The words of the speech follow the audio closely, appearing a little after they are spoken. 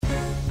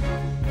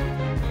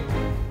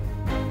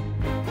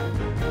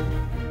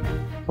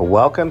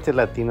Welcome to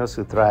Latinos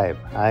Who Thrive.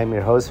 I'm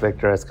your host,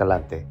 Victor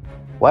Escalante.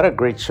 What a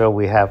great show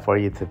we have for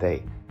you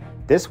today.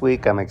 This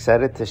week, I'm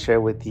excited to share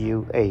with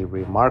you a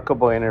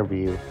remarkable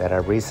interview that I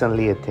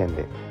recently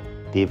attended.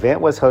 The event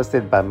was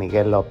hosted by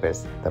Miguel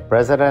Lopez, the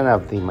president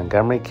of the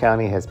Montgomery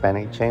County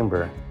Hispanic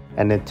Chamber,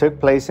 and it took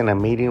place in a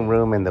meeting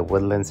room in the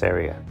Woodlands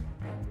area.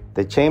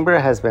 The Chamber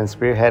has been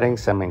spearheading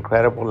some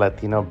incredible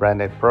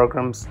Latino-branded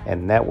programs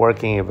and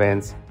networking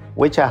events,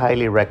 which I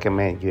highly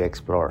recommend you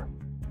explore.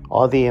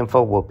 All the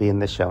info will be in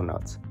the show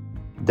notes.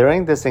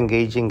 During this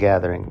engaging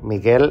gathering,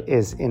 Miguel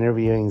is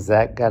interviewing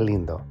Zak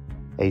Galindo,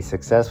 a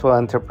successful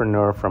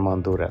entrepreneur from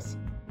Honduras.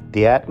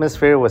 The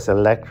atmosphere was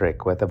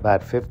electric with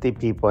about 50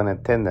 people in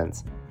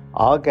attendance,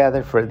 all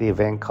gathered for the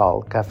event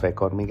called Café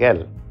con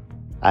Miguel.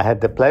 I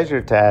had the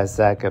pleasure to ask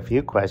Zak a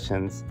few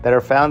questions that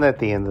are found at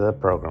the end of the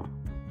program.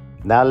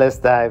 Now let's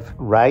dive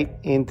right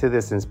into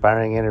this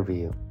inspiring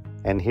interview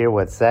and hear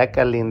what Zak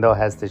Galindo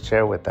has to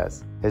share with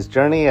us. His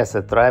journey as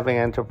a thriving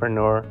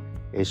entrepreneur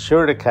is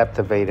sure to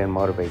captivate and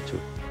motivate you.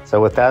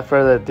 So without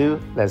further ado,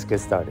 let's get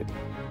started.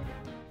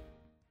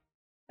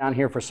 Down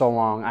here for so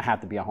long, I have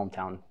to be a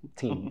hometown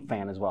team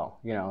fan as well,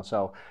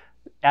 so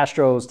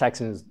Astros,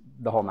 Texans,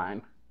 the whole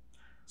nine.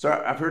 So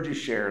I've heard you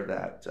share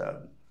that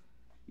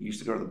you used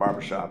to go to the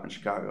barbershop in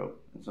Chicago,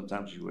 and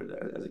sometimes you would,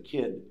 as a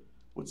kid,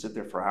 would sit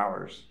there for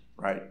hours,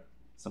 right?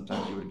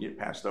 Sometimes you would get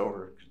passed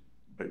over,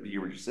 but you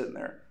were just sitting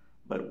there.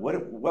 But what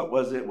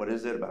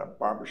is it about a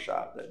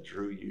barbershop that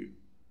drew you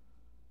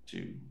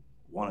to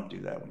want to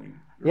do that when you?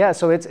 Yeah,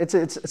 so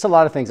it's a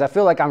lot of things. I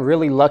feel like I'm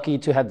really lucky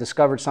to have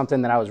discovered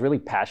something that I was really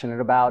passionate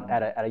about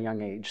at a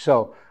young age.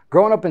 So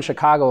growing up in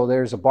Chicago,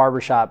 there's a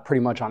barbershop pretty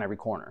much on every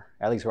corner,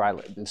 at least where I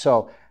lived. And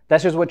so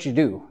that's just what you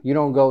do. You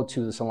don't go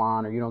to the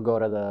salon or you don't go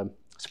to the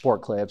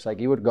sport clips. Like,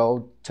 you would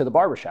go to the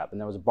barbershop, and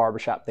there was a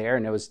barbershop there,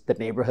 and it was the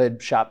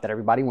neighborhood shop that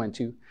everybody went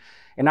to.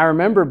 And I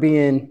remember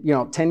being,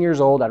 10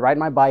 years old. I'd ride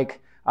my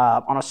bike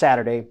on a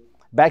Saturday.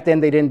 Back then,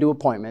 they didn't do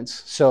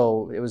appointments,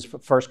 so it was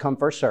first come,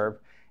 first serve.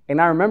 And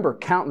I remember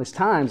countless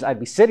times I'd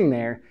be sitting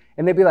there,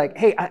 and they'd be like,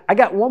 hey, I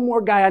got one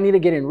more guy I need to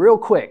get in real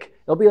quick.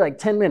 It'll be like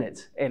 10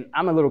 minutes. And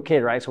I'm a little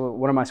kid, right? So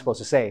what am I supposed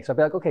to say? So I'd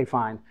be like, okay,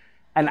 fine.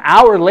 An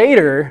hour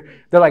later,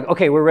 they're like,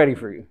 okay, we're ready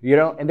for you,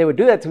 And they would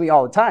do that to me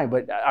all the time,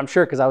 but I'm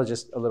sure because I was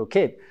just a little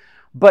kid.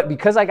 But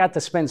because I got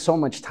to spend so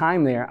much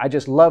time there, I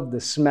just loved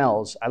the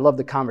smells. I loved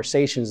the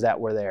conversations that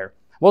were there.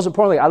 Most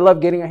importantly, I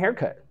love getting a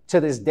haircut. To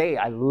this day,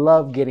 I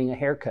love getting a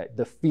haircut.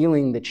 The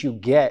feeling that you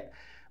get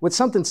with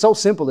something so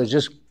simple as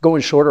just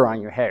going shorter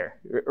on your hair,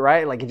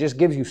 right? Like, it just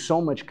gives you so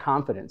much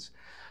confidence.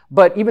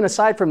 But even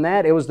aside from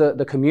that, it was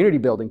the community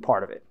building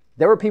part of it.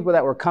 There were people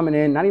that were coming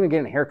in, not even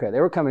getting a haircut.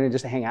 They were coming in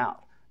just to hang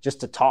out, just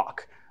to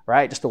talk,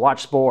 right? Just to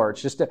watch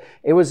sports.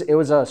 It was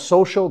a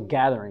social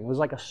gathering. It was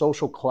like a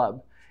social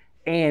club.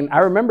 And I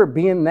remember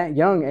being that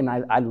young, and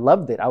I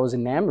loved it. I was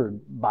enamored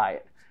by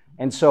it.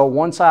 And so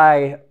once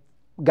I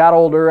got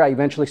older, I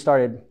eventually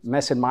started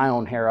messing my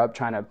own hair up,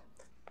 trying to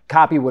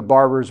copy what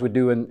barbers would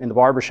do in the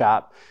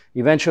barbershop.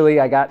 Eventually,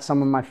 I got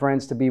some of my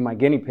friends to be my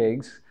guinea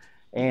pigs.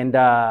 And,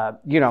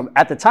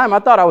 at the time, I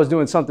thought I was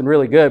doing something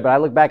really good, but I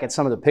look back at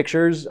some of the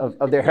pictures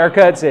of their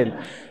haircuts, and,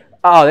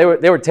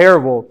 they were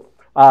terrible.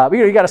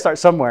 You got to start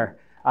somewhere.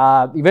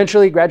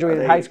 Eventually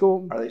graduated high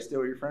school. Are they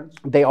still your friends?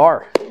 They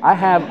are. I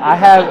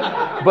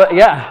have, but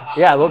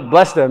yeah,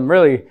 bless them,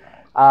 really.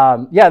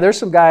 There's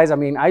some guys,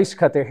 I used to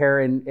cut their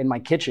hair in my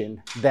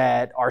kitchen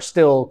that are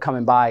still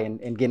coming by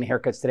and getting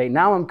haircuts today.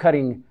 Now I'm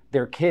cutting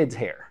their kids'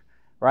 hair,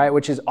 right?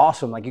 Which is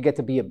awesome. Like, you get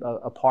to be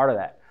a part of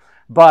that.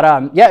 But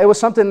it was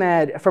something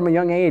that from a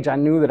young age, I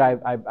knew that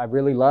I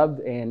really loved,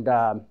 and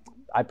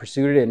I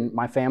pursued it, and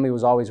my family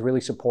was always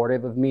really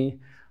supportive of me.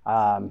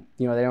 I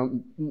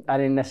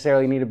didn't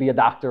necessarily need to be a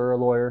doctor or a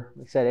lawyer.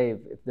 They said, hey,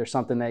 if there's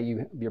something that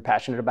you're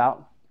passionate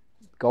about,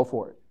 go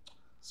for it.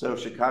 So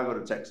Chicago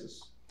to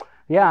Texas.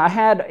 Yeah, I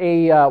had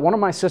one of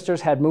my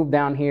sisters had moved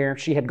down here.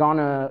 She had gone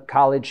to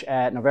college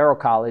at Navarro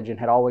College and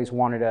had always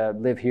wanted to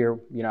live here,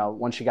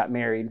 once she got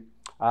married,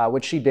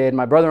 which she did.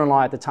 My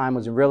brother-in-law at the time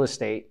was in real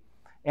estate.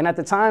 And at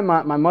the time,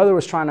 my mother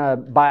was trying to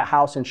buy a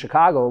house in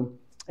Chicago.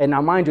 And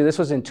now, mind you, this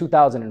was in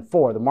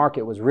 2004. The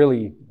market was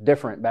really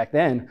different back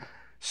then.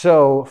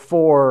 So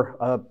for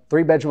a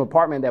 3-bedroom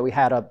apartment that we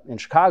had up in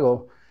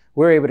Chicago,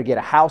 we were able to get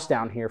a house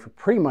down here for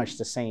pretty much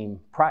the same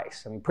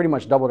price. Pretty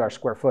much doubled our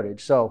square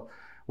footage. So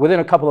within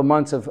a couple of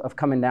months of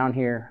coming down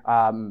here,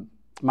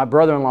 my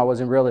brother-in-law was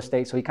in real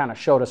estate, so he kind of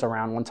showed us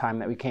around one time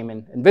that we came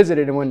in and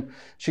visited. And when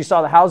she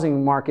saw the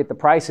housing market, the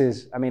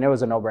prices, it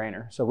was a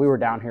no-brainer. So we were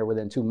down here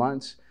within 2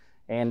 months,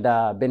 and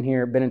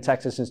been in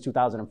Texas since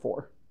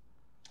 2004.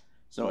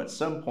 So at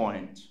some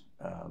point,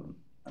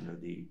 under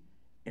the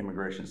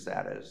immigration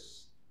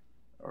status,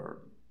 or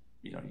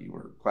you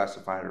were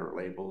classified or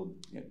labeled,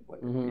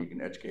 you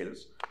can educate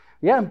us.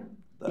 Yeah.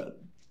 The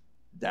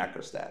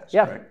DACA status,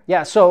 yeah. right?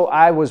 Yeah. So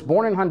I was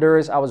born in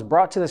Honduras. I was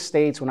brought to the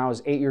States when I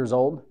was 8 years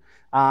old,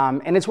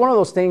 and it's one of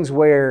those things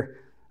where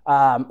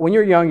when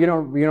you're young, you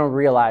don't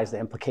realize the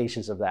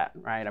implications of that,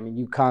 right?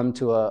 You come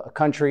to a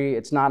country,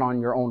 it's not on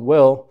your own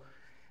will.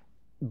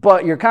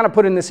 But you're kind of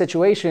put in this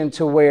situation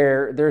to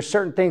where there's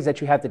certain things that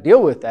you have to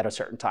deal with at a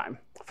certain time.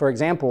 For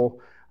example,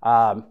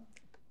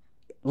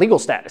 legal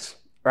status,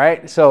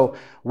 right? So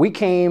we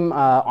came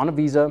on a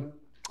visa.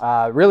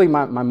 Really,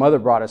 my mother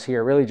brought us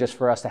here really just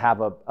for us to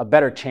have a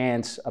better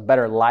chance, a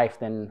better life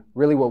than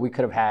really what we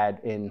could have had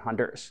in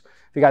Honduras.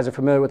 If you guys are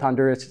familiar with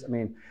Honduras, I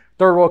mean,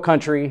 third world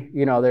country,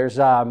 you know, there's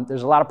a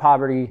lot of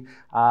poverty.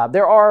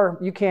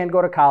 You can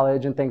go to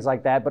college and things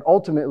like that, but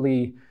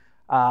ultimately,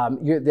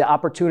 the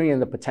opportunity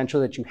and the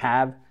potential that you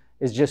have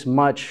is just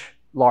much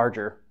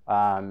larger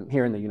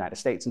here in the United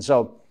States. And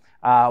so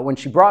when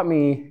she brought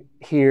me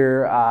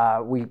here,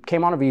 we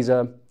came on a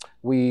visa.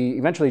 We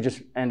eventually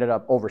just ended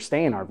up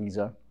overstaying our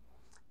visa.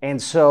 And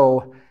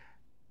so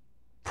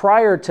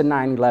prior to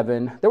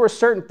 9/11, there were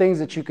certain things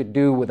that you could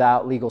do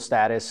without legal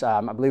status.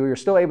 I believe we were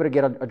still able to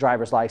get a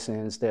driver's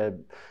license.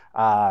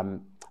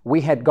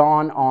 We had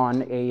gone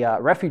on a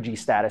refugee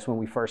status when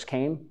we first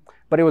came,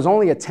 but it was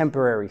only a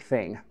temporary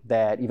thing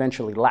that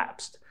eventually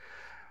lapsed.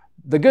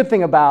 The good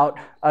thing about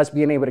us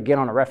being able to get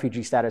on a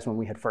refugee status when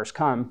we had first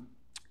come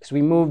is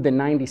we moved in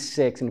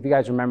 '96, and if you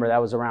guys remember, that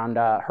was around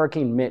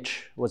Hurricane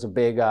Mitch was a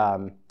big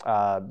kind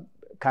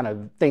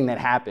of thing that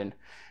happened.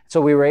 So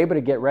we were able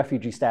to get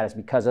refugee status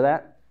because of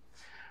that.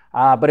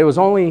 But it was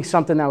only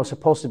something that was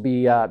supposed to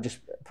be just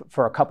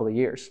for a couple of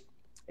years.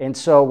 And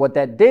so what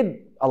that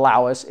did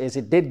allow us is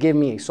it did give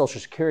me a social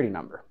security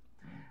number.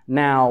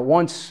 Now,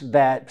 once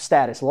that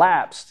status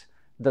lapsed,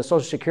 the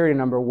social security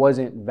number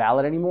wasn't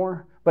valid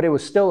anymore, but it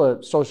was still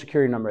a social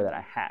security number that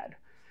I had.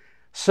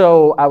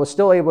 So I was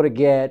still able to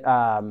get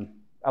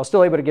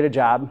a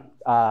job.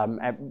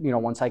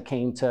 Once I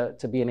came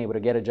to being able to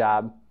get a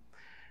job.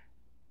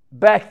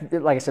 Back,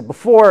 like I said,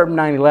 before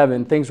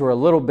 9/11, things were a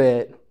little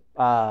bit,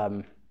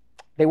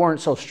 they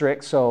weren't so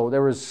strict, so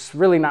there was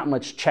really not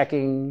much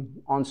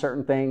checking on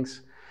certain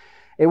things.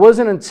 It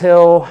wasn't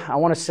until, I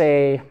want to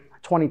say,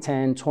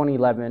 2010,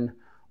 2011,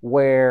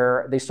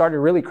 where they started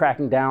really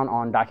cracking down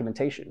on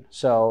documentation.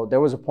 So there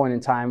was a point in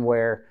time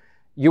where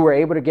you were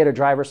able to get a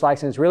driver's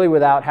license really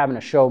without having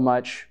to show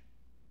much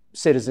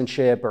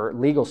citizenship or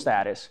legal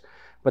status.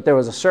 But there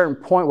was a certain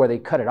point where they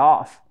cut it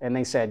off, and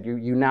they said,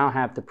 you now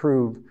have to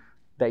prove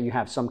that you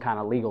have some kind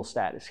of legal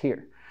status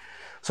here.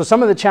 So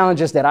some of the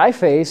challenges that I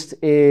faced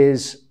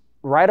is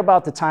right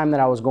about the time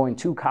that I was going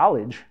to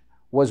college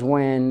was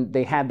when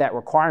they had that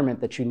requirement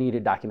that you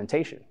needed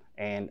documentation,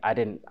 and I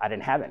didn't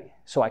have any.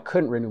 So I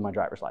couldn't renew my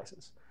driver's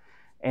license.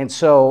 And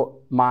so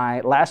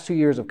my last 2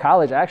 years of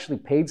college, I actually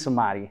paid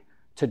somebody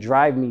to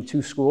drive me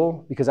to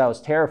school because I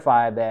was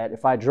terrified that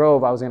if I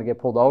drove, I was going to get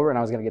pulled over and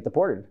I was going to get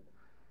deported.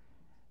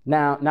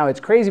 Now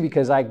it's crazy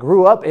because I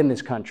grew up in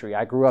this country.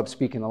 I grew up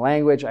speaking the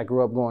language. I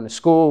grew up going to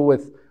school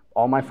with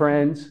all my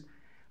friends.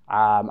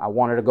 I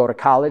wanted to go to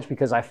college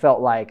because I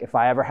felt like if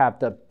I ever have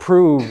to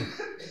prove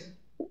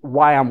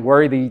why I'm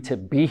worthy to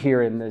be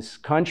here in this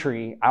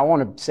country, I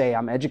want to say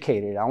I'm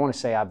educated. I want to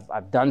say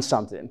I've done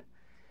something.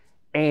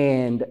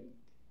 And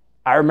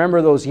I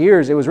remember those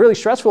years, it was really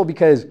stressful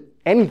because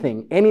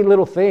any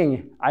little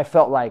thing, I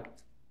felt like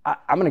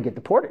I'm going to get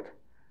deported.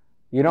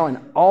 You know, and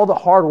all the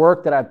hard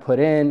work that I put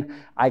in,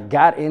 I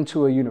got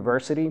into a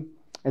university.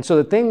 And so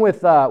the thing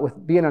with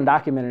being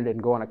undocumented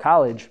and going to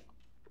college,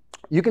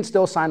 you can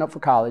still sign up for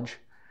college.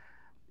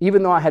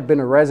 Even though I had been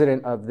a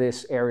resident of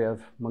this area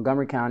of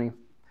Montgomery County,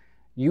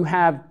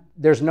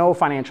 there's no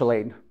financial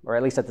aid, or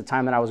at least at the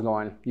time that I was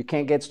going. You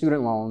can't get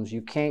student loans.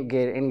 You can't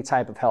get any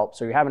type of help.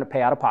 So you're having to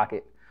pay out of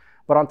pocket.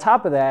 But on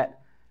top of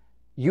that,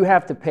 you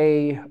have to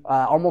pay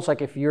almost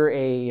like if you're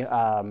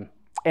a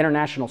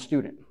international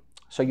student.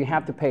 So you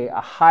have to pay a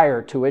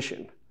higher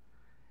tuition.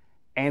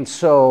 And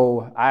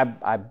so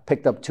I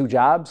picked up 2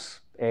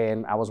 jobs,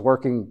 and I was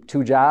working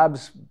 2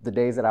 jobs. The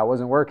days that I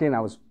wasn't working,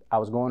 I was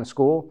going to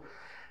school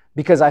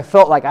because I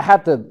felt like I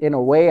have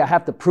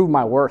to prove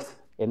my worth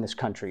in this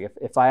country.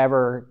 If I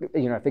ever,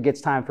 if it gets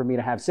time for me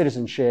to have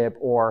citizenship,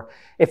 or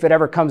if it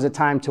ever comes a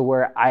time to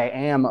where I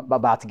am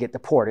about to get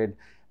deported,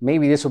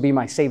 maybe this will be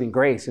my saving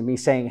grace and me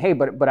saying, hey,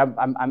 but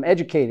I'm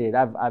educated.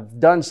 I've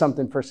done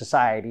something for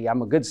society.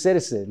 I'm a good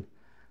citizen.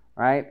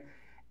 Right?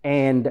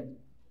 And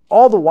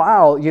all the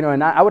while,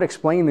 and I would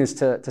explain this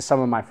to some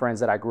of my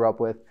friends that I grew up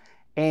with,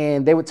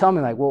 and they would tell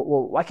me like, well,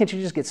 why can't you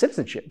just get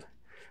citizenship?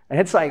 And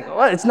it's like,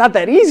 well, it's not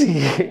that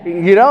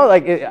easy.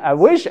 I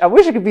wish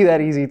it could be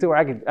that easy too, where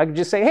I could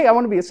just say, hey, I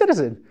want to be a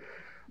citizen.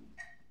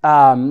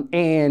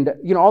 And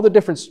all the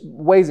different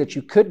ways that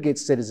you could get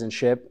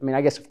citizenship. I mean,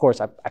 I guess of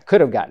course I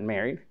could have gotten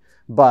married,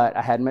 but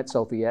I hadn't met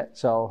Sophie yet,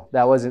 so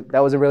that wasn't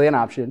really an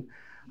option.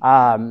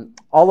 None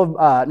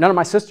of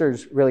my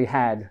sisters really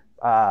had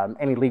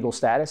any legal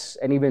status,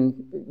 and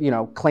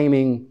even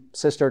claiming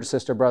sister to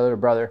sister, brother to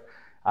brother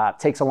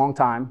takes a long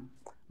time.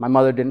 My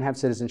mother didn't have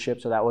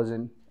citizenship, so that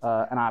wasn't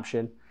an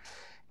option.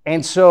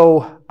 And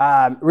so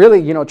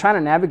really, trying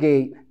to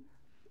navigate,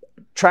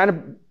 trying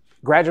to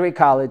graduate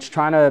college,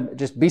 trying to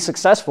just be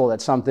successful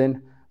at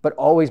something, but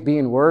always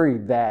being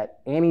worried that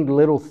any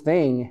little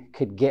thing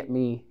could get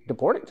me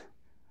deported.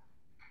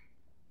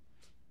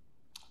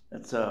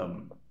 That's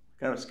kind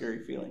of a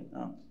scary feeling,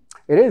 huh?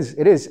 It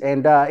is,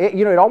 and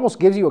it almost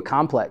gives you a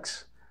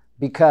complex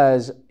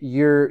because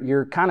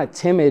you're kind of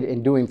timid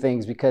in doing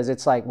things because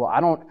it's like, well, I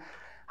don't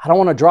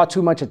want to draw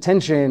too much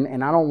attention,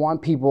 and I don't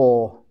want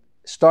people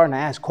starting to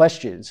ask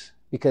questions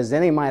because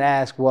then they might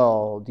ask,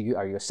 well,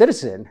 are you a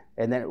citizen?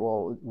 And then,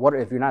 well, what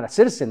if you're not a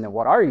citizen? Then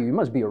what are you? You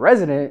must be a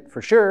resident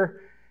for sure.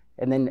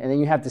 And then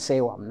you have to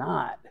say, well, I'm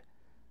not.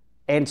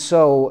 And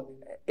so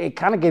it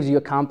kind of gives you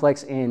a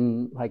complex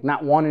in like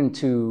not wanting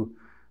to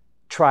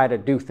try to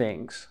do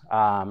things.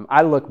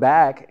 I look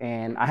back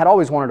and I had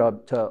always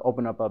wanted to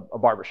open up a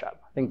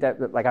barbershop. I think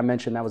that, like I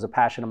mentioned, that was a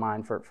passion of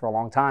mine for a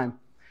long time.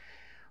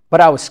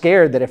 But I was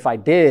scared that if I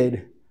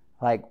did,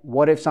 like,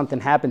 what if something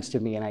happens to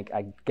me and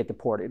I get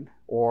deported?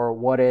 Or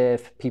what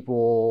if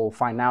people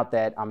find out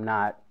that I'm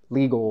not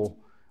legal?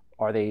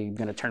 Are they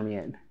gonna turn me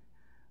in?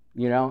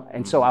 You know?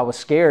 And so I was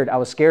scared. I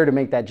was scared to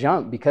make that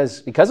jump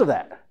because of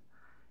that.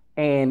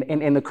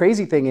 And the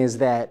crazy thing is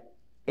that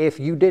if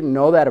you didn't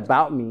know that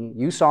about me,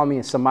 you saw me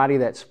as somebody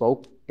that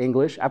spoke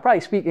English. I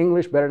probably speak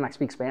English better than I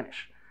speak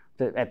Spanish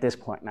at this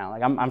point now.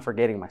 Like I'm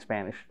forgetting my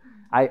Spanish.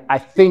 I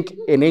think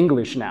in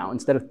English now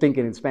instead of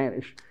thinking in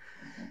Spanish.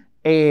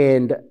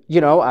 And, you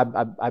know,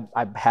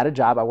 I had a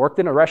job. I worked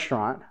in a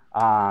restaurant,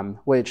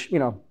 which, you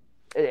know,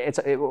 it's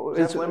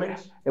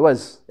Fleming's? It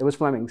was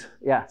Fleming's.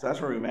 Yeah. So that's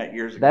where we met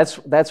years ago.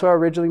 That's where I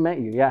originally met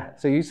you. Yeah.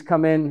 So you used to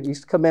come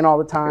in all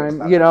the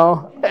time, you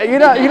know,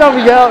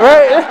 Miguel,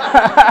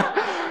 right?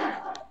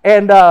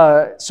 And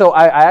so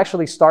I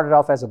actually started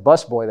off as a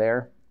busboy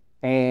there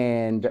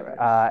and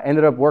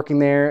ended up working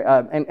there.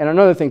 And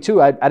another thing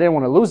too, I didn't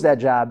want to lose that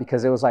job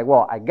because it was like,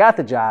 well, I got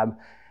the job.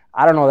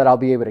 I don't know that I'll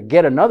be able to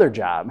get another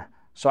job.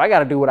 So I got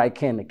to do what I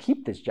can to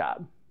keep this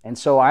job. And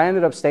so I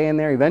ended up staying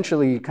there,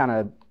 eventually kind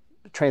of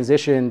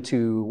transitioned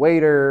to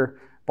waiter,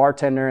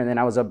 bartender, and then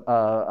I was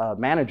a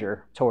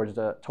manager towards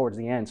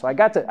the end. So I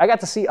got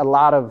to see a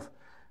lot of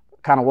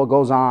kind of what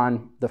goes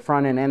on the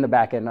front end and the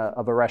back end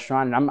of a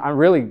restaurant. And I'm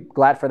really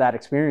glad for that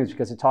experience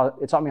because it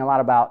taught me a lot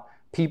about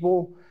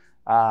people,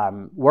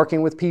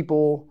 working with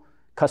people,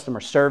 customer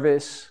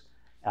service,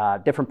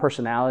 different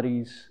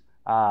personalities,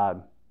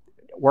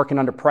 working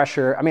under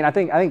pressure. I mean, I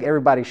think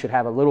everybody should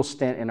have a little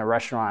stint in a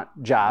restaurant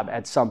job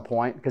at some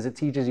point because it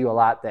teaches you a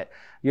lot that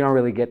you don't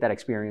really get that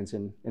experience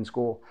in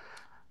school.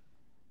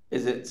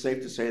 Is it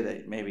safe to say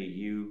that maybe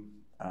you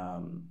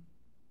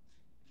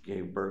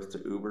gave birth to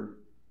Uber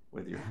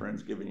with your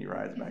friends giving you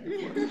rides back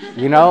and forth?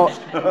 You know,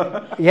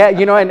 yeah,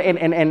 you know,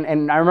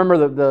 and I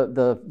remember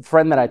the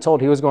friend that I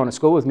told, he was going to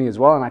school with me as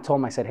well, and I told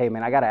him, I said, hey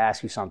man, I got to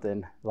ask you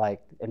something,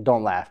 like, and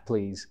don't laugh,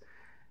 please.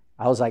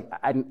 I was like,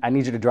 I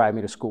need you to drive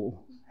me to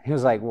school. He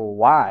was like, well,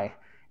 why?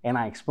 And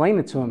I explained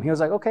it to him. He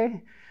was like,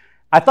 okay.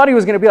 I thought he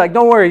was going to be like,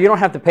 don't worry, you don't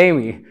have to pay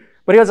me.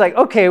 But he was like,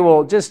 okay,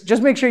 well,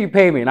 just make sure you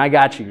pay me and I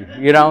got you,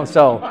 you know?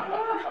 So,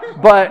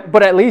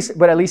 but at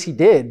least he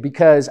did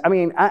because, I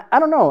mean, I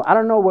don't know. I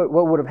don't know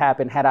what would have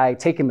happened had I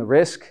taken the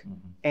risk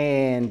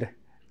and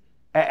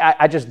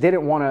I just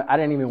didn't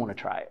even want to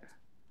try it,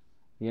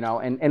 you know?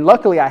 And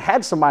luckily I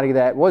had somebody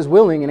that was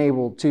willing and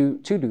able to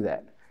do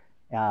that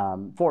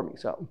for me,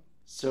 so.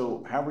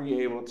 So how were you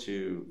able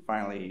to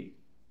finally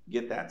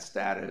get that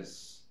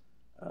status,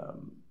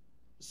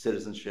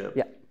 citizenship?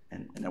 Yeah.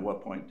 And at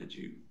what point did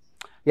you?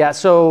 Yeah,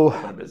 so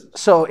open a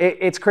business?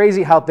 it's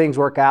crazy how things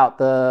work out.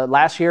 The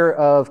last year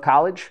of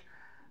college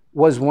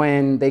was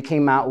when they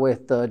came out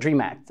with the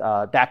DREAM Act,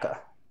 DACA.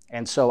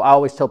 And so I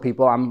always tell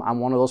people I'm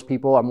one of those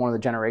people. I'm one of the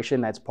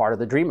generation that's part of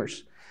the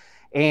Dreamers.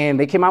 And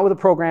they came out with a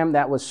program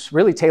that was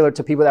really tailored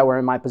to people that were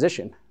in my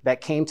position,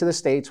 that came to the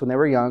States when they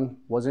were young,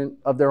 wasn't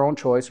of their own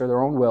choice or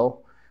their own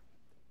will,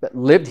 but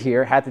lived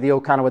here, had to deal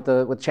kind of with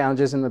the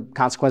challenges and the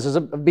consequences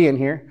of being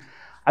here.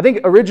 I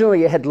think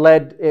originally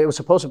it was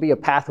supposed to be a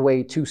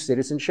pathway to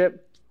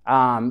citizenship,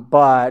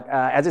 but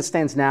as it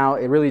stands now,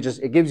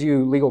 it gives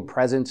you legal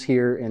presence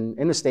here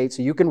in the States,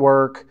 so you can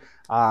work,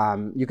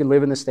 you can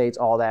live in the States,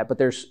 all that, but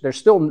there's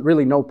still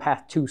really no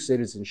path to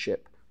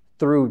citizenship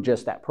through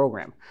just that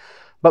program.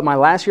 But my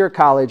last year of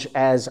college,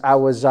 as I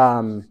was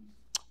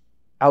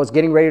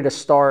getting ready to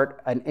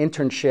start an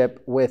internship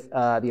with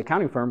the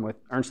accounting firm with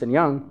Ernst &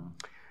 Young,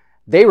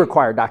 they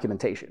required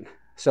documentation.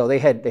 So they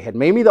had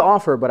made me the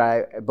offer,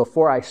 but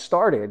before I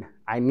started,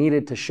 I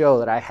needed to show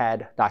that I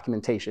had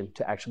documentation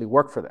to actually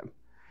work for them.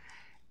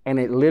 And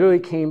it literally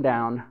came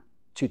down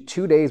to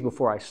 2 days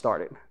before I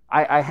started.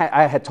 I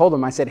had told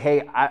them, I said,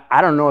 hey,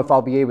 I don't know if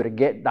I'll be able to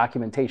get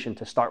documentation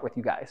to start with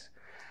you guys.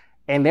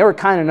 And they were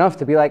kind enough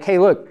to be like, hey,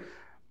 look,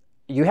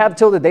 you have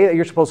till the day that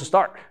you're supposed to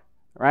start,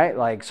 right?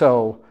 Like,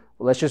 so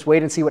let's just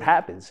wait and see what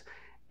happens.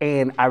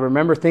 And I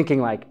remember thinking,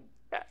 like,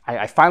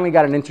 I finally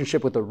got an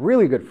internship with a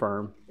really good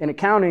firm. In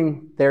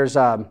accounting, there's,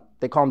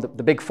 they call them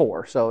the Big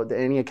Four. So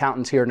any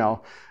accountants here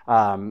know.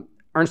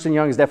 Ernst &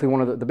 Young is definitely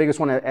one of the biggest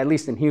one, at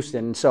least in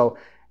Houston. And so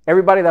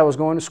everybody that was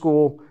going to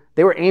school,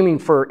 they were aiming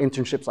for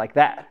internships like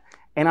that.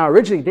 And I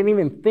originally didn't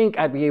even think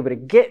I'd be able to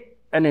get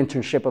an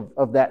internship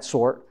of that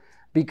sort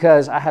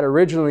because I had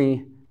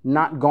originally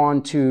not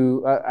gone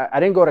to, I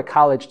didn't go to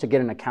college to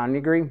get an accounting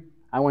degree.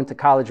 I went to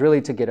college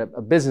really to get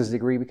a business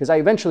degree because I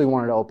eventually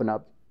wanted to open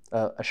up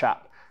a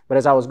shop. But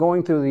as I was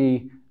going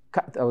through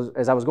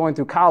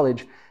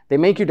college, they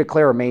make you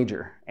declare a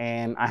major.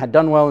 And I had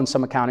done well in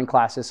some accounting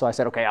classes, so I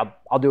said, okay,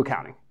 I'll do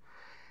accounting.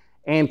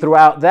 And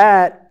throughout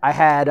that, I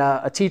had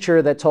a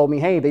teacher that told me,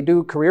 hey, they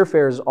do career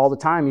fairs all the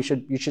time. You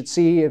should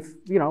see if,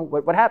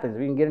 what happens.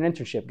 If you can get an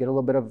internship, get a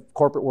little bit of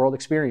corporate world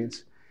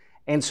experience.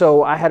 And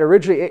so I had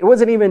originally, it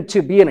wasn't even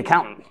to be an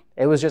accountant.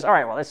 It was just, all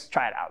right, well, let's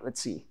try it out. Let's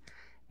see.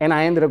 And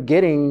I ended up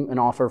getting an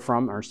offer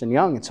from Ernst &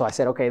 Young. And so I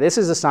said, okay, this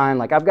is a sign,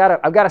 like I've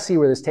got to see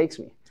where this takes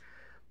me.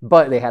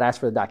 But they had asked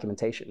for the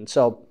documentation. And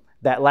so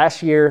that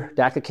last year,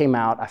 DACA came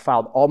out. I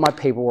filed all my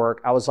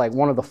paperwork. I was like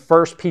one of the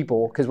first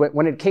people, because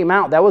when it came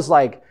out, it was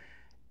like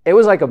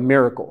a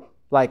miracle.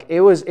 Like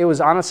it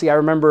was honestly, I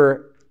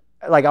remember,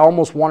 like I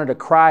almost wanted to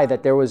cry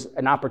that there was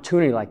an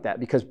opportunity like that,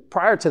 because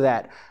prior to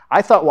that,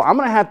 I thought, well, I'm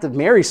gonna have to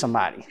marry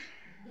somebody.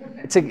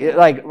 I'm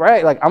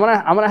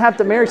gonna have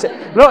to marry.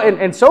 No,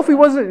 and Sophie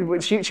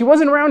she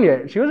wasn't around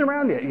yet. She wasn't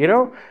around yet,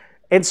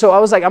 And so I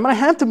was like, I'm gonna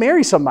have to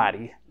marry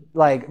somebody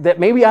like that.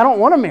 Maybe I don't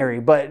want to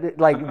marry, but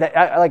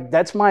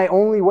that's my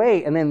only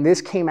way. And then this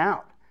came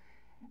out.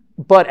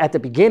 But at the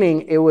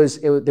beginning, they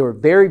were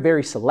very,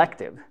 very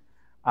selective.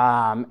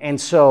 And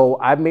so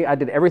I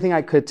did everything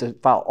I could to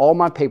file all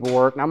my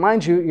paperwork. Now,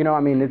 mind you,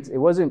 it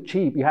wasn't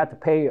cheap. You had to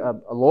pay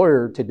a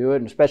lawyer to do it,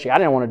 and especially I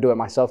didn't want to do it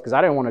myself because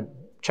I didn't want to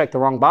check the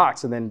wrong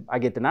box and then I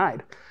get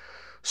denied.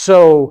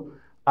 So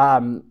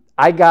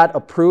I got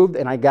approved,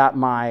 and I got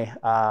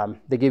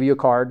they give you a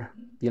card,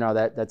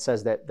 that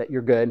says that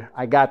you're good.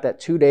 I got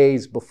that 2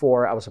 days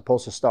before I was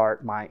supposed to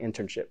start my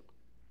internship.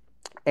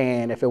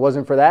 And if it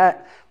wasn't for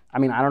that, I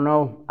don't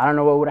know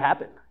what would have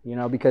happened.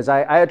 Because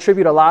I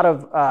attribute a lot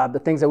of the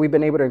things that we've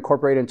been able to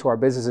incorporate into our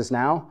businesses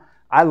now.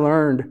 I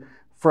learned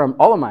from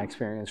all of my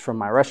experience, from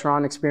my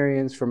restaurant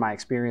experience, from my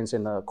experience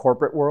in the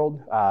corporate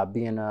world,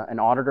 being an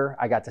auditor.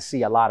 I got to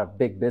see a lot of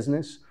big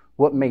business,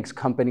 what makes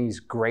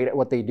companies great at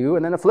what they do.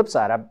 And then the flip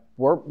side,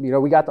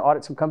 we got to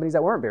audit some companies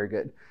that weren't very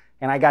good.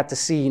 And I got to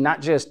see not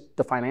just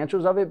the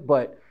financials of it,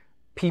 but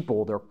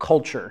people, their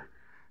culture,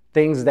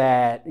 things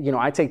that,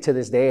 I take to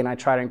this day and I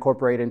try to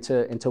incorporate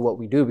into what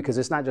we do, because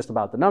it's not just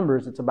about the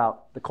numbers, it's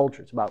about the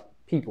culture, it's about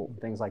people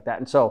and things like that.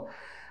 And so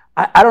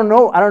I don't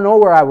know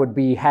where I would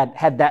be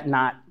had that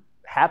not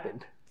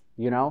happened,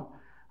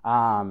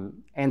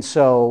 And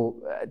so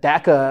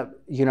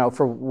DACA,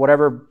 for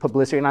whatever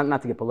publicity,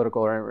 not to get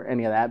political or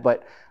any of that,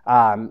 but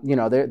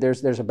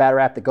there's a bad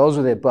rap that goes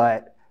with it.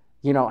 But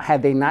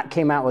had they not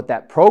came out with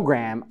that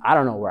program, I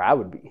don't know where I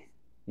would be.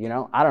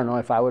 I don't know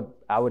if I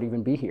would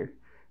even be here.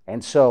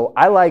 And so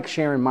I like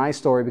sharing my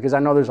story because I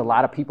know there's a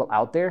lot of people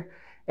out there,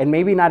 and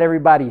maybe not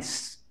everybody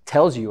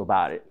tells you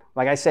about it.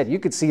 Like I said, you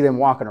could see them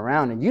walking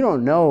around and you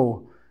don't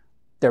know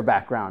their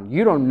background.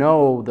 You don't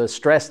know the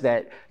stress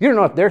you don't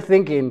know if they're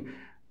thinking,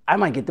 I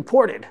might get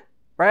deported,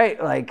 right?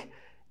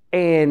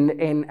 And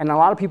a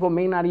lot of people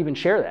may not even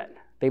share that.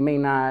 They may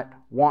not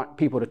want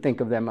people to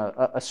think of them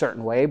a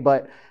certain way,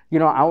 but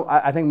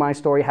I think my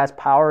story has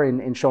power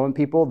in showing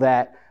people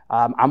that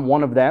I'm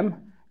one of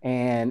them.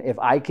 And if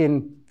I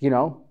can,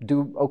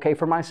 do okay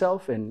for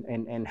myself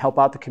and help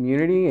out the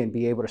community and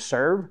be able to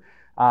serve,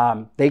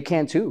 they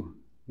can too,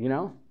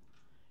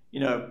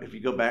 If you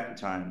go back in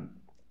time,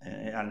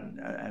 and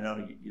I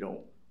know you don't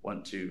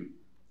want to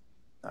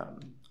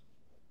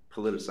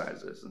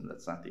politicize this, and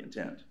that's not the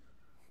intent,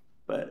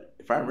 but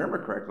if I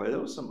remember correctly, there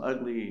was some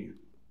ugly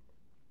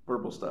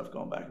verbal stuff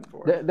going back and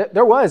forth.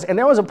 There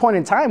was a point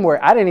in time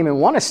where I didn't even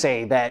want to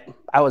say that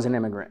I was an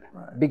immigrant,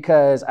 right?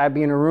 Because I'd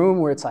be in a room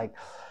where it's like,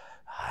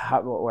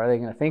 what are they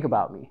going to think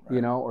about me,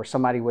 right? Or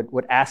somebody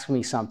would ask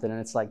me something, and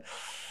it's like,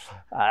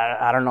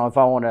 I don't know if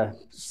I want to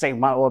say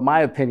what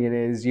my opinion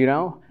is,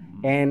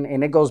 Mm-hmm.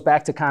 And it goes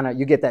back to kind of,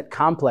 you get that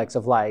complex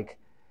of like,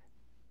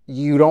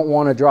 you don't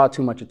want to draw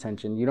too much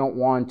attention. You don't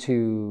want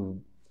to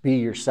be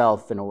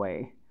yourself in a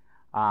way,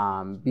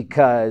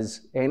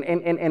 because,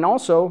 and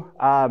also,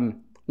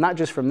 not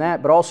just from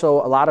that, but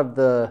also a lot of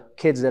the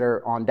kids that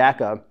are on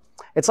DACA,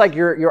 it's like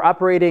you're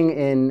operating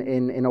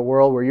in a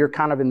world where you're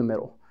kind of in the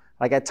middle.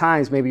 Like at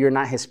times, maybe you're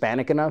not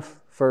Hispanic enough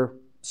for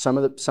some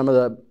of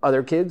the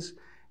other kids.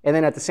 And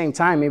then at the same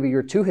time, maybe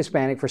you're too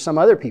Hispanic for some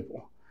other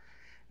people.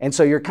 And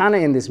so you're kind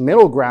of in this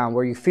middle ground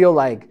where you feel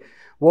like,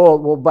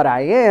 well, but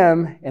I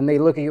am. And they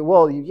look at you,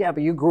 well, yeah,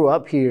 but you grew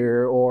up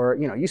here, or,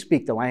 you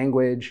speak the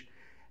language.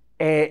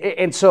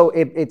 And so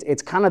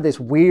it's kind of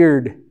this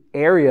weird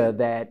area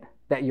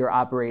that you're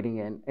operating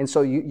in. And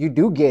so you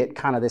do get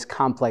kind of this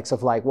complex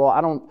of like, well,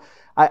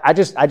 I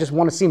just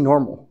want to seem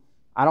normal.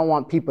 I don't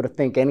want people to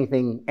think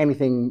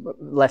anything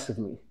less of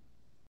me.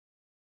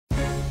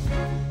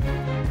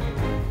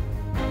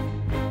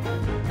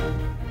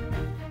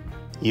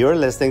 You're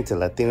listening to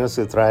Latinos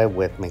Who Thrive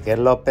with Miguel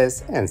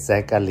Lopez and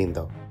Zak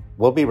Galindo.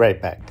 We'll be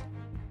right back.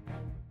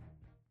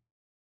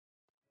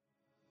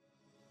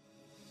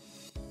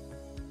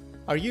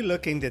 Are you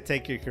looking to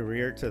take your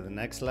career to the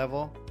next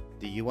level?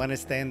 Do you want to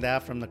stand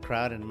out from the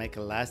crowd and make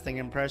a lasting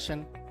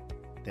impression?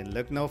 Then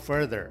look no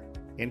further.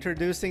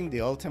 Introducing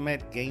the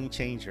ultimate game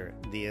changer,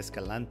 the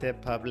Escalante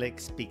Public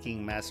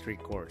Speaking Mastery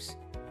course.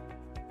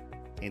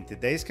 In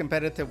today's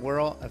competitive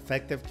world,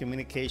 effective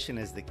communication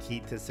is the key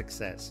to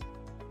success.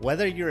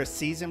 Whether you're a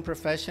seasoned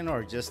professional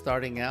or just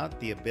starting out,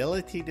 the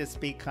ability to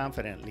speak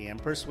confidently and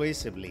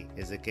persuasively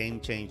is a game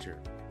changer.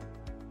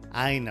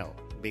 I know,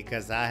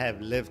 because I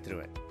have lived through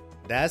it.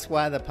 That's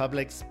why the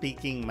Public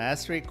Speaking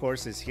Mastery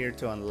course is here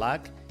to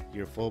unlock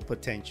your full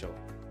potential.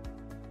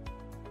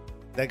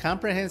 The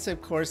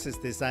comprehensive course is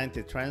designed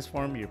to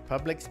transform your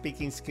public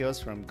speaking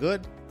skills from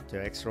good to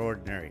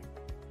extraordinary.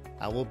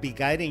 I will be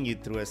guiding you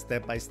through a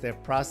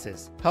step-by-step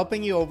process,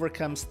 helping you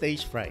overcome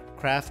stage fright,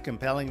 craft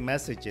compelling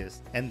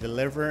messages, and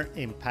deliver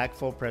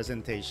impactful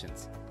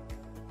presentations.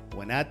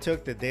 When I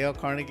took the Dale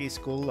Carnegie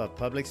School of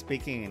Public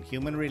Speaking and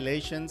Human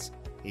Relations,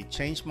 it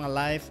changed my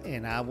life,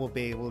 and I will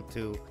be able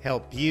to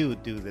help you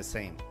do the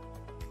same.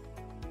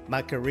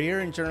 My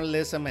career in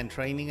journalism and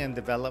training and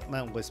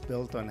development was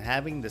built on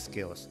having the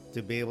skills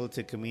to be able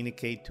to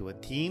communicate to a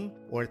team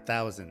or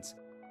thousands.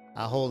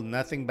 I hold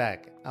nothing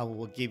back. I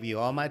will give you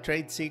all my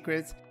trade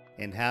secrets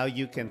and how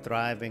you can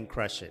thrive and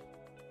crush it.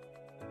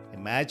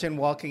 Imagine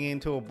walking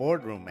into a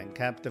boardroom and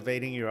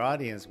captivating your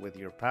audience with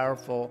your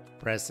powerful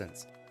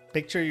presence.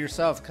 Picture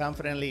yourself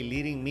confidently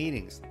leading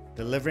meetings,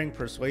 delivering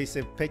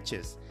persuasive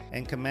pitches,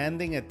 and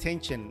commanding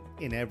attention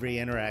in every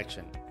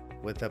interaction.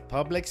 With a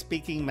Public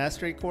Speaking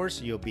Mastery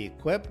course, you'll be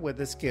equipped with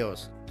the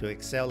skills to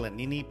excel in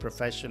any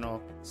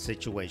professional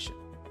situation.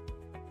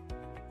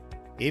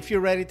 If you're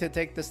ready to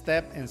take the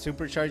step and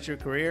supercharge your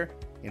career,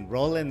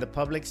 enroll in the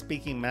Public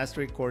Speaking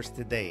Mastery course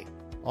today.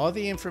 All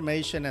the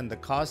information and the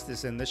cost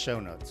is in the show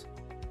notes.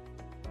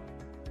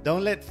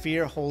 Don't let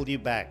fear hold you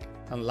back.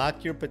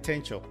 Unlock your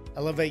potential,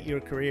 elevate your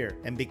career,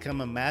 and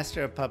become a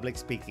master of public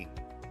speaking.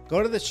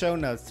 Go to the show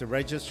notes to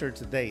register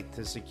today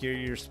to secure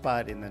your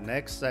spot in the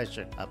next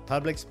session of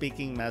Public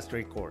Speaking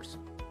Mastery course.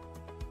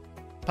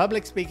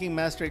 Public Speaking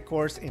Mastery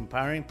course,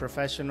 empowering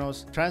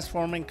professionals,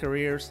 transforming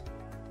careers.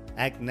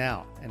 Act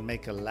now and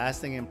make a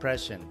lasting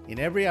impression in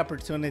every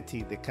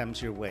opportunity that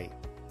comes your way.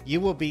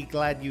 You will be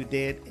glad you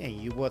did, and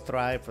you will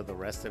thrive for the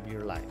rest of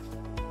your life.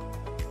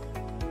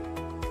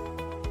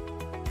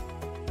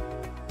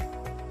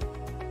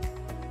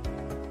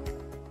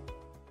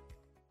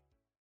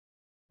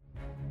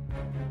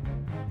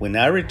 We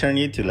now return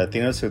you to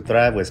Latinos Who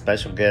Thrive with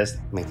special guests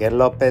Miguel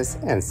Lopez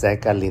and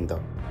Zak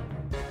Galindo.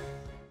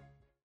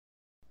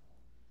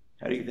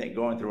 How do you think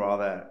going through all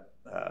that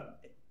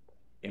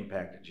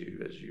impacted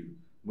you as you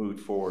moved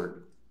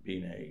forward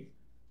being a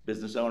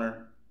business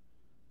owner?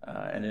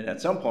 And then at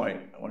some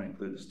point, I want to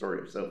include the story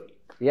of Sophie.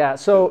 Yeah,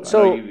 I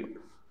know you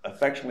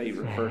affectionately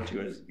refer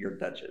to as your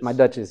Duchess. My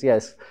Duchess,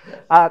 yes.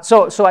 Yes.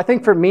 So I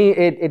think for me,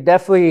 it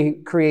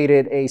definitely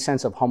created a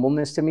sense of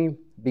humbleness to me,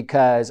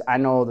 because I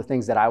know the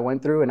things that I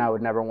went through, and I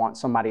would never want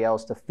somebody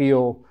else to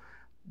feel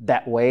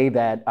that way,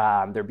 that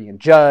they're being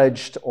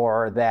judged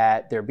or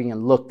that they're being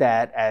looked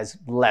at as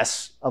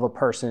less of a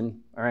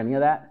person or any of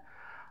that.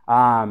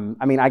 I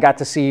mean, I got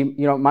to see,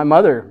 my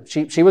mother,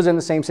 she was in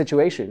the same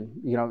situation,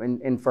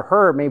 and for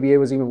her, maybe it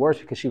was even worse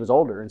because she was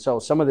older. And so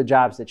some of the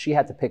jobs that she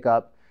had to pick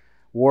up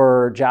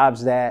were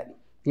jobs that,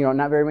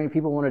 not very many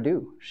people want to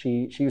do.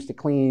 She used to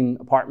clean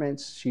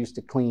apartments. She used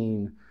to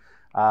clean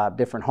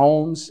different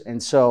homes.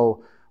 And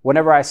so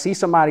whenever I see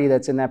somebody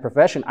that's in that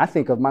profession, I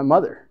think of my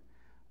mother.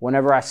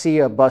 Whenever I see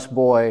a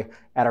busboy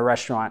at a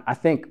restaurant, I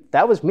think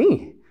that was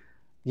me,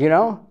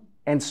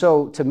 And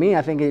so to me,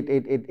 I think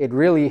it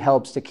really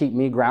helps to keep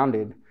me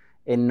grounded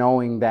in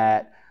knowing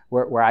that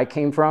where I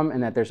came from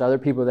and that there's other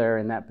people that are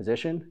in that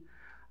position.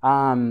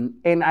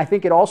 And I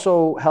think it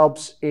also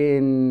helps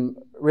in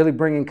really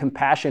bringing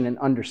compassion and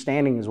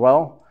understanding as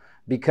well,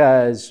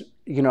 because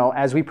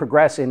as we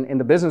progress in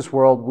the business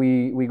world,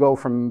 we go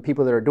from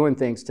people that are doing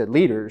things to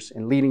leaders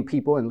and leading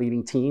people and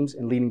leading teams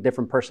and leading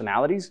different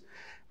personalities.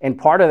 And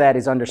part of that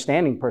is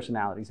understanding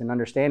personalities and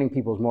understanding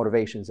people's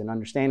motivations and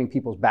understanding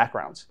people's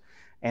backgrounds.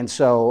 And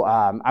so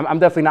I'm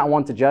definitely not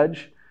one to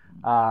judge.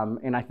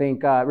 And I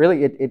think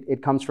really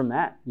it comes from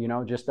that,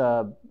 just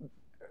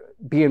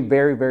being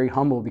very, very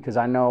humble, because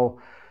I know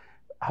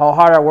how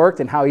hard I worked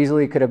and how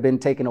easily it could have been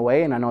taken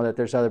away. And I know that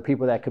there's other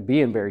people that could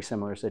be in very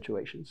similar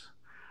situations.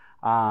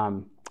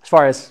 As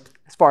far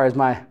as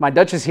my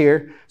Duchess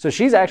here, so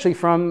she's actually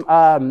from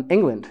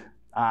England.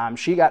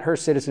 She got her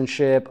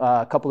citizenship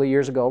a couple of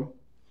years ago.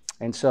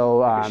 And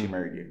so she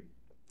married you?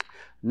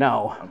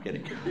 No. I'm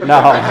kidding.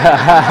 No.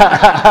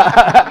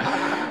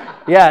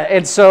 Yeah,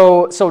 and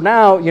so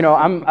now,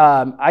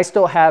 I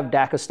still have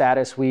DACA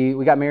status.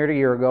 We got married a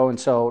year ago, and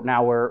so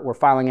now we're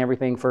filing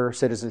everything for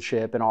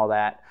citizenship and all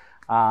that.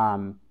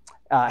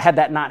 Had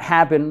that not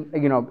happened,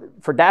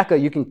 for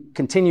DACA, you can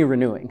continue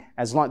renewing.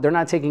 They're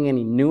not taking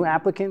any new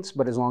applicants,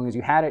 but as long as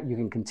you had it, you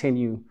can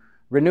continue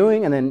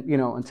renewing, and then,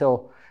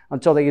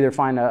 until they either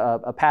find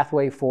a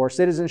pathway for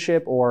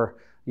citizenship, or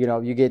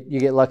you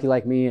get lucky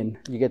like me and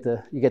you get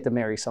to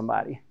marry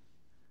somebody.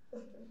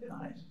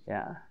 Nice.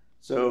 Yeah.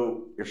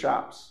 So your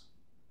shops,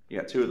 you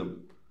got two of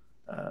them.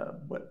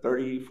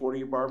 30,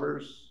 40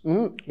 barbers?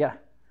 Mm-hmm. Yeah.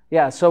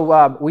 Yeah,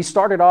 so we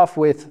started off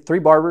with 3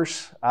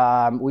 barbers.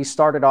 We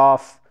started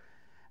off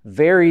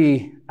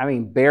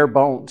bare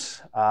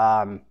bones.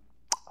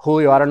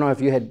 Julio, I don't know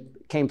if you had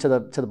came to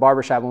the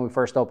barbershop when we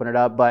first opened it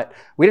up, but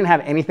we didn't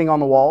have anything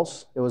on the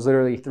walls. It was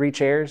literally 3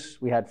 chairs.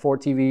 We had 4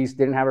 TVs,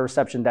 didn't have a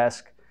reception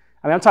desk.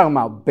 I mean, I'm talking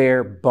about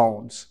bare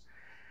bones.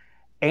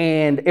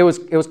 And it was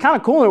kind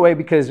of cool in a way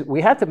because we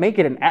had to make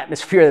it an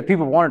atmosphere that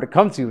people wanted to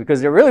come to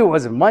because there really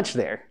wasn't much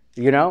there,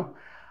 you know?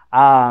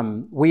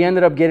 We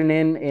ended up getting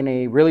in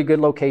a really good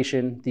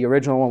location. The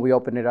original one, we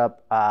opened it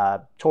up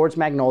towards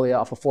Magnolia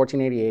off of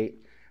 1488.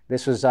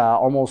 This was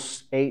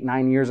almost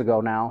 8-9 years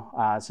ago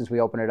now since we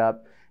opened it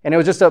up. And it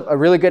was just a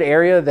really good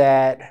area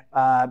that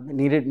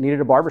needed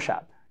a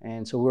barbershop.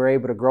 And so we were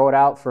able to grow it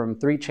out from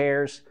 3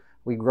 chairs.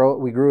 We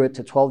grew it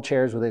to 12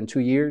 chairs within 2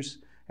 years.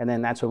 And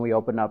then that's when we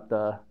opened up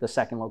the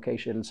second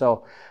location.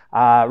 So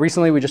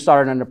recently we just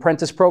started an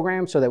apprentice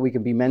program so that we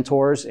can be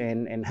mentors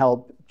and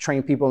help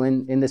train people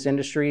in this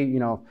industry. You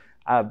know,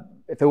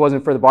 if it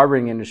wasn't for the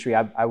barbering industry,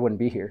 I wouldn't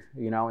be here,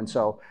 you know? And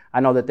so I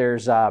know that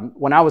there's,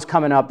 when I was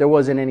coming up, there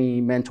wasn't any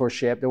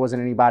mentorship. There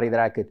wasn't anybody that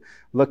I could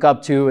look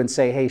up to and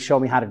say, hey, show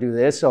me how to do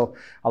this. So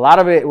a lot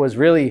of it was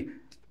really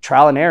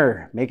trial and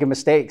error, making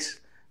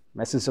mistakes,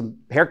 messing some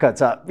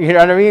haircuts up. You know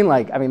what I mean?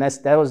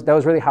 That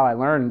was really how I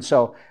learned.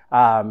 So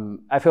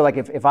I feel like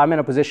if I'm in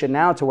a position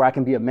now to where I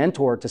can be a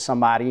mentor to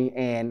somebody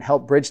and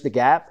help bridge the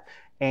gap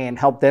and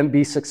help them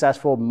be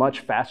successful much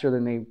faster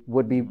than they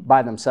would be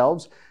by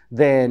themselves,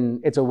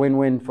 then it's a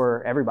win-win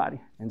for everybody.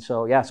 And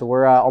so, yeah, so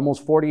we're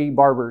almost 40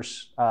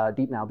 barbers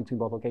deep now between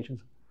both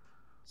locations.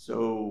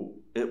 So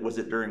was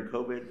it during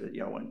COVID that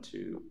y'all went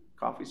to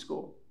coffee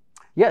school?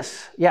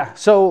 Yes, yeah.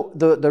 So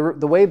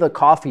the way the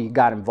coffee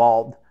got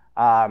involved,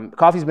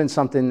 coffee's been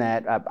something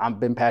that I've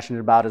been passionate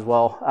about as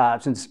well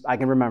since I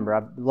can remember.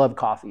 I love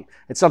coffee.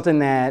 It's something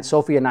that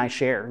Sophie and I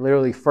share.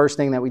 Literally, first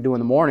thing that we do in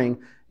the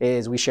morning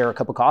is we share a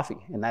cup of coffee,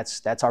 and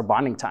that's our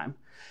bonding time.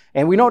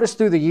 And we noticed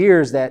through the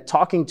years that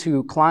talking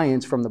to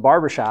clients from the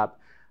barbershop,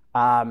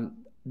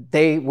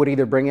 they would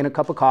either bring in a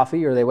cup of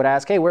coffee or they would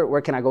ask, hey,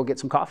 where can I go get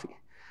some coffee?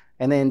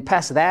 And then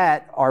past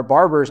that, our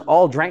barbers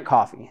all drank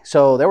coffee.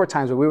 So there were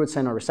times where we would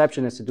send a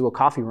receptionist to do a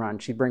coffee run.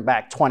 She'd bring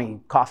back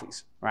 20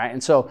 coffees, right?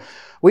 And so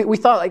we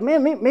thought like,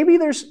 man, maybe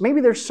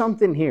there's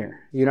something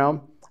here, you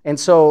know? And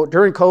so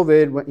during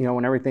COVID, you know,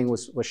 when everything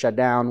was shut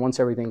down, once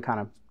everything kind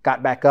of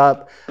got back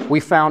up, we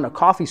found a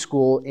coffee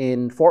school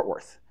in Fort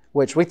Worth,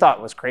 which we thought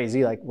was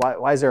crazy. Like,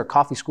 why is there a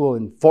coffee school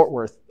in Fort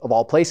Worth of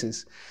all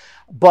places?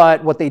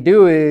 But what they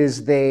do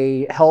is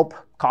they help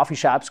coffee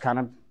shops kind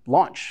of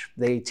launch.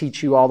 They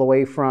teach you all the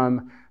way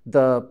from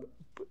the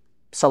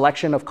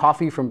selection of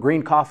coffee, from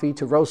green coffee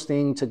to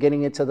roasting to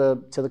getting it to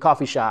the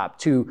coffee shop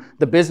to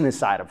the business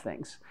side of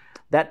things.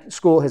 That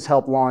school has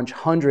helped launch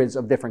hundreds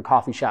of different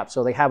coffee shops.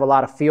 So they have a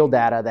lot of field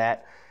data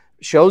that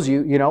shows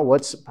you, you know,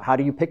 how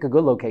do you pick a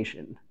good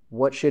location?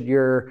 What should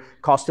your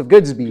cost of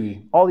goods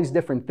be? All these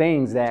different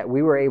things that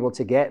we were able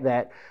to get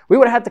that we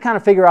would have had to kind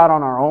of figure out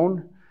on our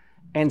own.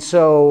 And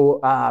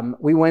so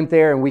we went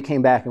there and we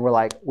came back and we're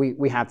like,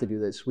 we have to do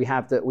this. We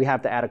have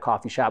to add a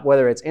coffee shop,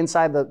 whether it's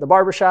inside the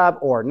barbershop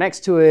or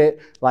next to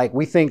it. Like,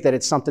 we think that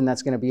it's something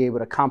that's going to be able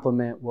to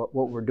complement what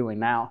we're doing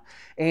now.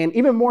 And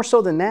even more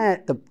so than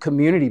that, the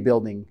community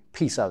building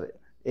piece of it.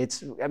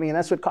 That's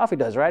what coffee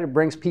does, right? It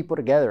brings people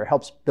together. It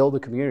helps build a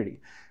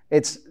community.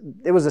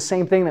 It was the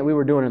same thing that we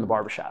were doing in the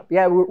barbershop.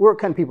 Yeah, we're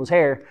cutting people's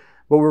hair,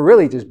 but we're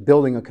really just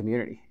building a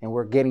community and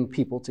we're getting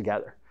people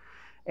together.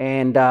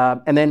 And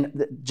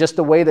then just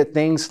the way that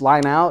things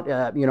line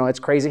out, you know, it's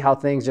crazy how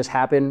things just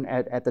happen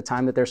at the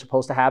time that they're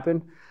supposed to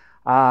happen.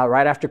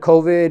 Right after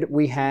COVID,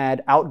 we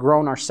had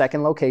outgrown our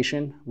second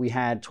location. We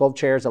had 12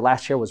 chairs. The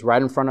last chair was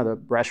right in front of the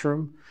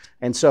restroom.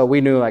 And so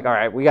we knew, like, all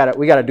right, we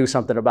gotta do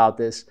something about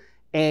this.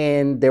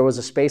 And there was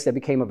a space that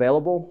became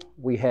available.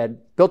 We had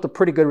built a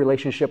pretty good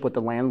relationship with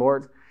the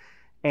landlord.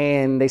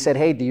 And they said,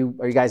 hey,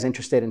 are you guys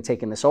interested in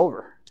taking this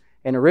over?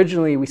 And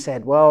originally we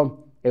said,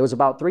 well, it was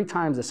about 3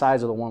 times the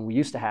size of the one we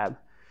used to have.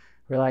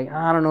 We're like,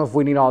 I don't know if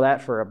we need all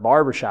that for a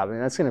barbershop. I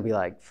mean, that's gonna be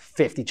like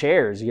 50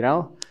 chairs, you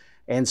know?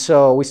 And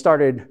so we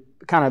started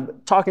kind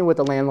of talking with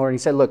the landlord. He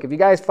said, look, if you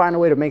guys find a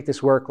way to make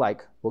this work,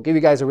 like, we'll give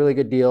you guys a really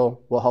good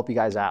deal. We'll help you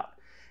guys out.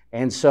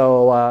 And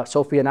so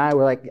Sophie and I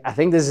were like, I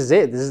think this is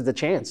it. This is the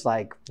chance.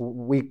 Like,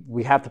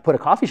 we have to put a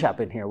coffee shop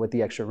in here with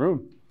the extra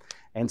room.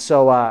 And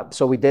so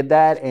we did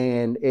that,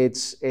 and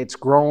it's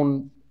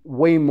grown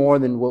way more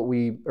than what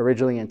we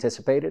originally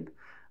anticipated.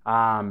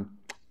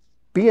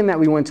 Being that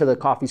we went to the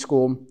coffee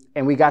school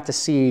and we got to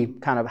see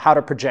kind of how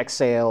to project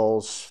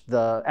sales,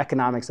 the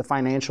economics, the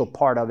financial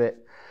part of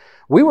it,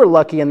 we were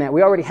lucky in that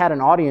we already had an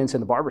audience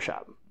in the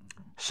barbershop.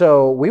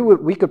 So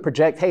we could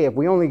project, hey, if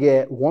we only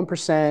get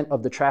 1%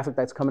 of the traffic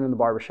that's coming in the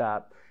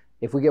barbershop,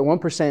 if we get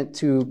 1%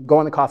 to go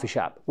in the coffee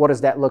shop, what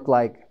does that look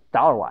like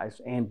dollar-wise,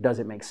 and does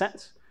it make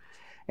sense?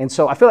 And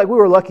so I feel like we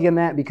were lucky in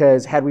that,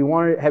 because had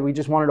we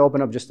just wanted to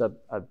open up just a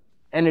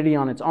entity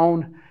on its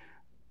own,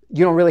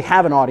 you don't really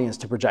have an audience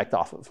to project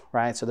off of,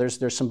 right? So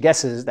there's some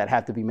guesses that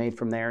have to be made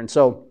from there. And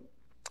so,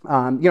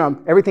 you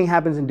know, everything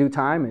happens in due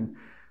time, and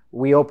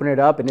we opened it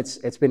up, and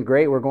it's been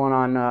great. We're going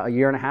on a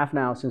year and a half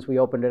now since we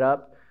opened it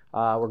up.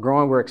 We're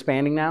growing, we're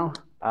expanding now.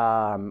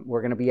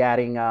 We're going to be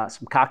adding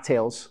some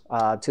cocktails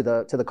to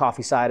the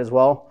coffee side as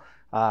well.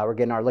 We're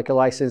getting our liquor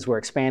license. We're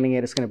expanding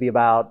it. It's going to be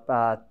about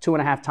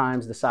 2.5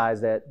 times the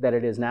size that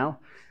it is now.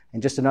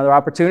 And just another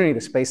opportunity.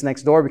 The space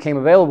next door became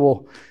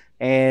available,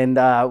 and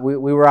we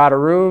were out of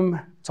room,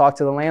 talked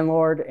to the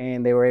landlord,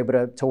 and they were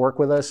able to work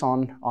with us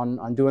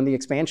on doing the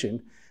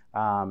expansion.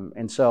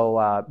 And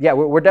so, yeah,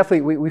 we're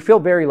definitely, we feel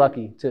very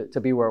lucky to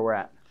be where we're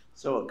at.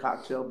 So a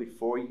cocktail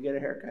before you get a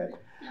haircut?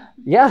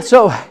 Yeah.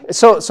 So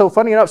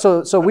funny enough.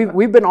 So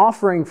we've been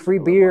offering free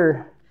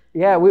beer.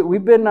 Yeah,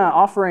 we've been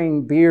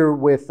offering beer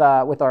with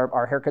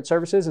our haircut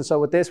services, and so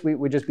with this,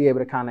 we just be able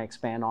to kind of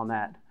expand on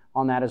that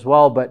as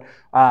well. But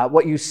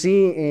what you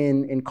see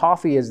in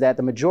coffee is that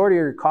the majority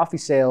of your coffee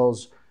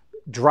sales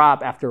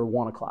drop after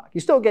 1 o'clock.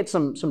 You still get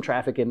some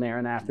traffic in there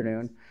in the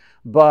afternoon,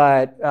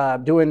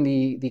 but doing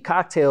the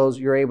cocktails,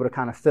 you're able to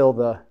kind of fill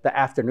the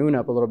afternoon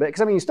up a little bit,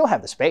 because I mean, you still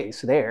have the space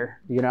there,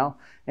 you know,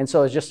 and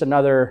so it's just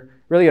another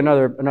way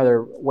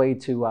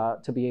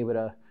to be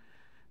able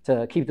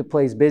to keep the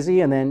place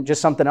busy, and then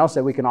just something else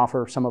that we can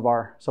offer some of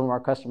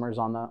our customers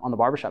on the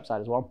barbershop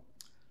side as well.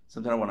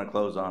 Something I want to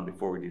close on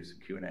before we do some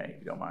Q&A, if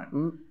you don't mind.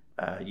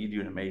 Mm-hmm. You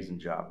do an amazing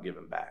job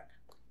giving back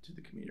to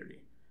the community.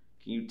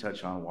 Can you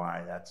touch on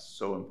why that's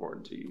so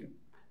important to you?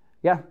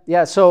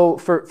 Yeah. So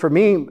for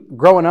me,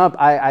 growing up,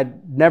 I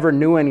never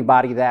knew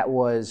anybody that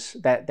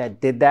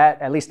did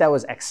that. At least that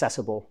was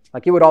accessible.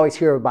 Like, you would always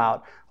hear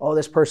about, oh,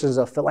 this person's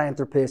a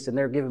philanthropist and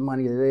they're giving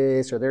money to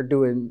this, or they're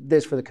doing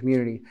this for the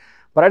community.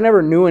 But I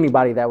never knew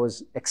anybody that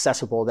was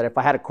accessible, that if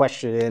I had a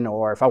question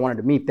or if I wanted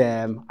to meet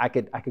them, I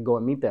could go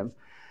and meet them.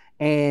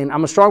 And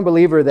I'm a strong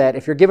believer that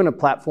if you're given a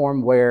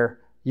platform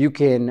where you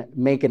can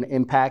make an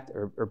impact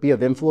or be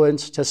of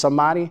influence to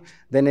somebody,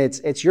 then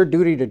it's your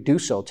duty to do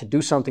so, to do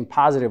something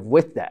positive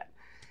with that.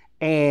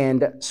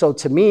 And so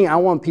to me, I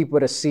want people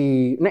to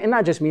see, and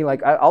not just me,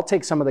 like I'll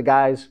take some of the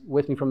guys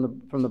with me from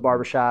the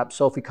barbershop.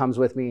 Sophie comes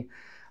with me.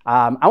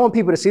 I want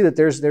people to see that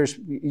there's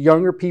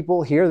younger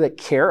people here that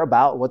care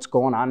about what's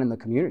going on in the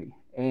community,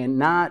 and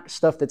not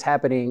stuff that's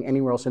happening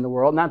anywhere else in the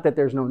world. Not that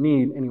there's no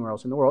need anywhere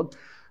else in the world,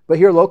 but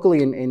here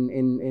locally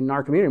in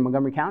our community, in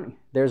Montgomery County,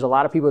 there's a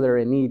lot of people that are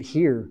in need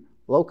here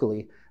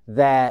locally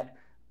that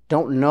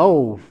don't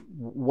know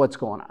what's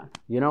going on,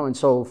 you know? And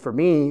so for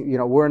me, you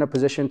know, we're in a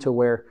position to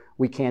where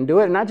we can do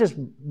it, and not just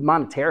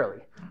monetarily.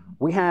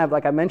 We have,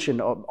 like I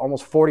mentioned,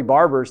 almost 40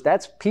 barbers.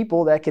 That's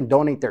people that can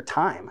donate their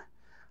time.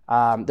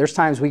 There's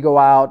times we go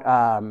out,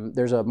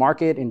 there's a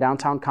market in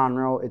downtown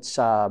Conroe. It's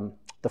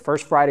the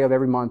first Friday of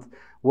every month.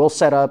 We'll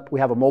set up, we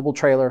have a mobile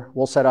trailer,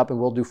 we'll set up and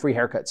we'll do free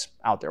haircuts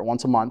out there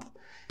once a month.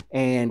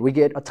 And we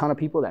get a ton of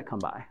people that come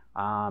by.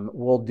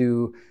 We'll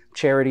do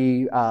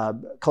charity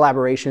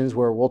collaborations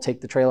where we'll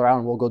take the trailer out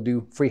and we'll go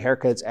do free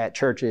haircuts at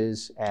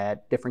churches,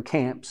 at different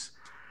camps.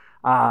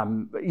 You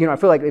know, I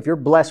feel like if you're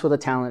blessed with a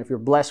talent, if you're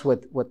blessed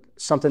with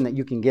something that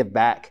you can give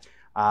back,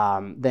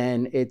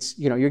 then it's,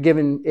 you know, you're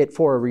giving it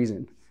for a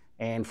reason.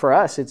 And for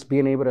us, it's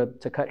being able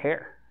to cut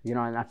hair, you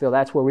know, and I feel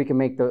that's where we can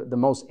make the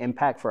most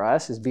impact for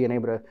us, is being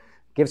able to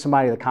give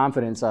somebody the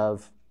confidence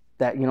of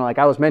that, you know, like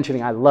I was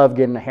mentioning, I love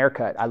getting a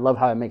haircut. I love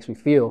how it makes me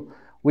feel.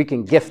 We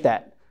can gift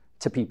that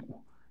to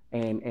people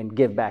and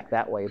give back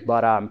that way.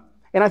 But,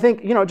 and I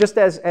think, you know, just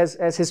as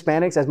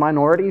Hispanics, as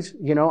minorities,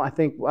 you know, I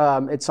think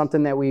it's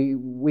something that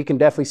we can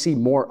definitely see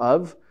more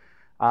of,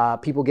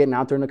 people getting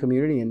out there in the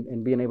community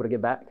and being able to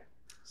give back.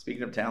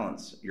 Speaking of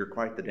talents, you're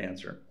quite the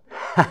dancer.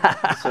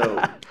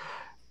 So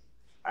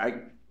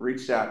I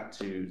reached out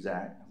to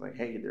Zach. I was like,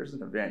 hey, there's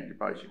an event you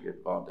probably should get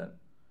involved in.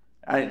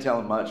 I didn't tell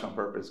him much on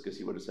purpose because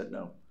he would have said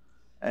no.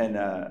 And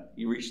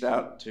you reached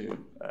out to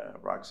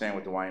Roxanne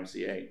with the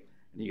YMCA,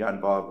 and you got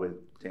involved with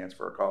Dance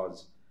for a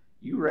Cause.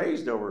 You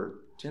raised over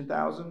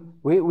 $10,000.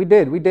 We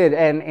did,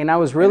 and I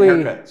was really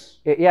haircuts.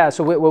 Yeah.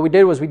 So what we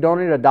did was we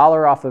donated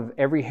 $1 off of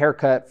every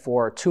haircut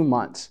for 2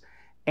 months.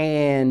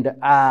 And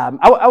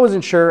I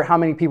wasn't sure how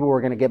many people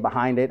were going to get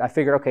behind it. I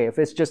figured, okay, if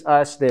it's just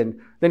us, then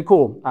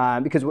cool.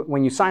 Because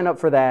when you sign up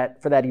for that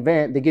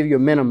event, they give you a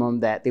minimum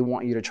that they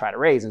want you to try to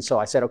raise. And so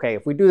I said, okay,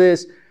 if we do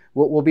this,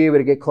 we'll be able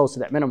to get close to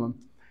that minimum.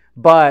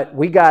 But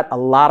we got a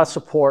lot of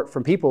support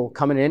from people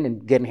coming in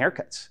and getting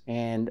haircuts,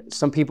 and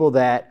some people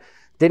that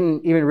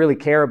didn't even really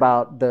care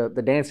about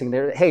the dancing.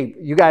 They're, hey,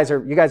 you guys are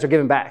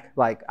giving back.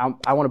 Like,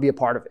 I want to be a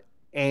part of it.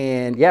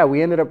 And yeah,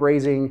 we ended up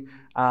raising,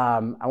 I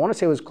want to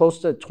say it was close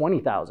to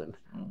 $20,000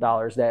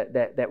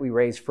 that we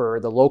raised for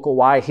the local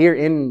Y here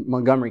in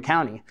Montgomery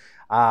County,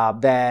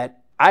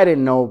 that I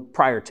didn't know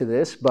prior to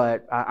this,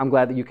 but I'm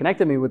glad that you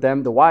connected me with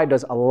them. The Y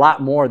does a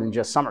lot more than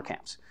just summer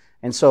camps.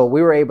 And so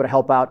we were able to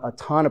help out a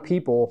ton of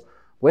people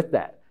with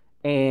that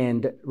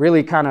and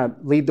really kind of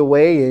lead the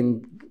way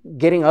in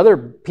getting other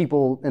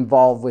people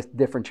involved with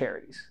different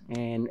charities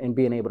and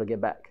being able to give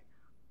back.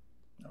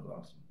 That was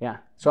awesome. Yeah,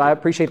 so I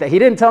appreciate that. He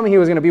didn't tell me he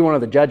was going to be one of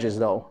the judges,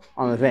 though,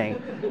 on the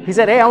thing. He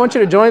said, hey, I want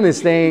you to join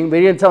this thing, but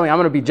he didn't tell me I'm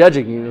going to be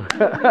judging you.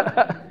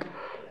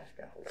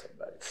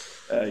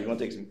 You want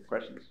to take some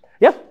questions?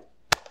 Yeah.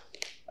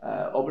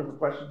 Open for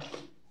questions.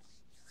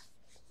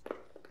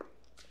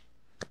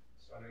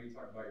 So I know you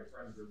talked about your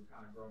friend group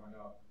kind of growing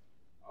up,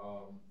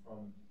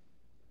 from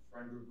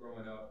friend group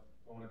growing up,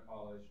 going to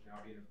college, now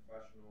being a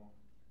professional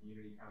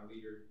community kind of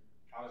leader.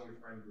 How has your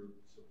friend group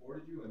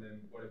supported you? And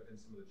then what have been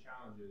some of the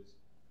challenges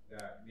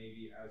that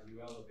maybe as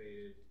you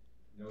elevated,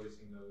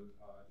 noticing those,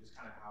 just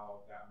kind of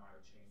how that might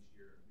have changed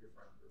your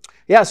friend group?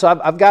 Yeah, so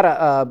I've got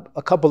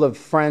a couple of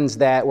friends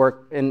that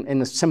were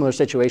in a similar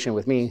situation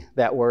with me,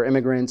 that were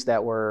immigrants,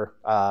 that were,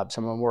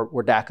 some of them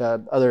were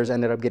DACA, others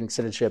ended up getting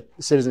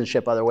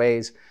citizenship other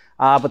ways.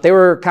 But they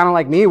were kind of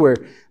like me, where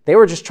they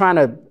were just trying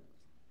to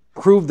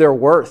prove their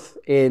worth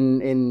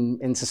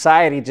in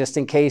society, just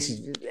in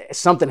case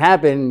something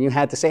happened. You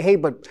had to say, hey,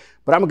 but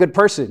I'm a good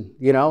person,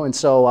 you know? And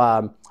so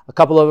a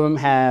couple of them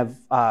have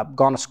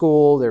gone to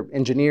school. They're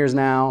engineers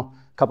now.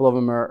 A couple of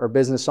them are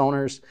business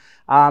owners.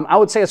 I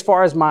would say as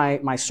far as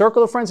my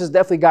circle of friends has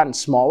definitely gotten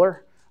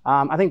smaller.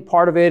 I think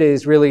part of it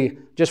is really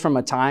just from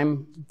a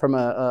time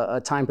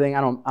thing.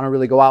 I don't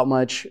really go out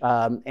much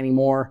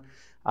anymore.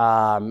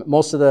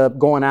 Most of the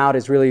going out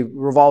is really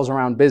revolves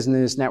around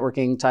business,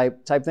 networking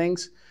type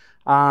things.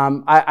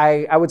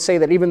 I would say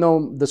that even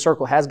though the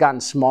circle has gotten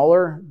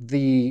smaller,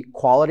 the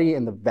quality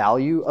and the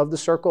value of the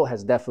circle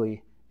has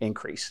definitely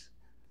increased.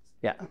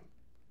 Yeah.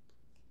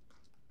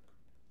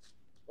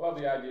 Well,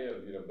 the idea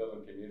of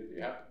building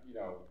community,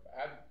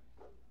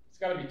 it's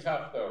got to be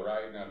tough though,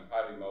 right? In a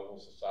highly mobile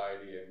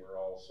society, and we're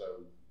all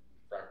so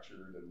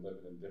fractured and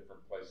living in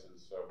different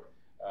places. So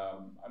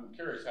I'm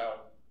curious how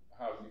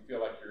you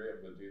feel like you're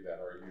able to do that.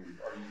 Are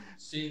you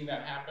seeing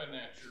that happen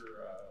at your?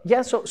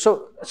 Yeah.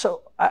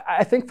 So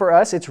I think for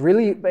us, it's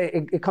really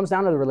it comes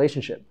down to the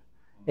relationship.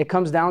 It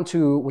comes down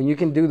to when you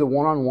can do the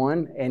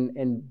one-on-one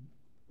and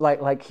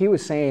like he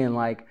was saying,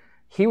 like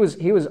he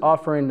was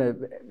offering to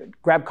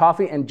grab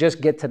coffee and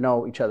just get to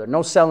know each other.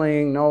 No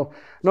selling, no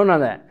none of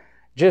that.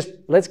 Just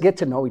let's get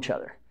to know each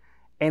other.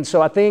 And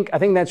so I think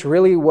that's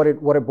really what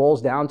it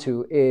boils down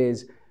to,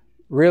 is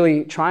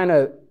really trying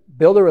to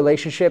build a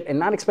relationship and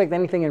not expect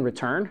anything in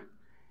return,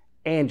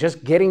 and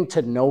just getting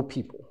to know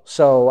people.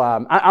 So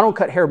I don't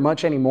cut hair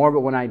much anymore, but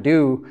when I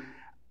do,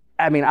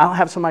 I mean, I'll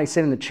have somebody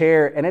sit in the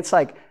chair and it's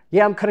like,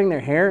 yeah, I'm cutting their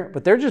hair,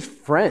 but they're just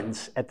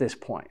friends at this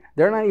point.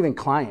 They're not even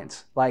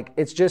clients. Like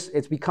it's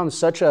become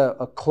such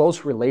a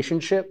close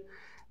relationship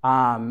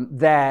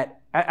that,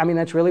 I mean,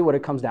 that's really what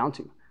it comes down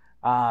to.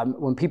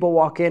 When people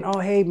walk in, oh,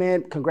 hey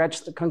man,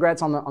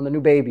 congrats on the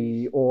new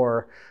baby.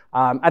 Or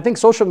I think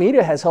social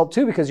media has helped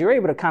too, because you're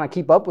able to kind of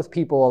keep up with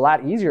people a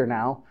lot easier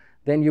now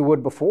than you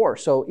would before.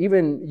 So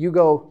even you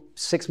go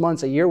 6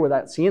 months, a year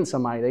without seeing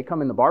somebody, they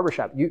come in the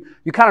barbershop, you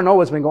kind of know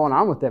what's been going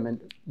on with them, and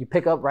you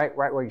pick up right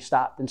where you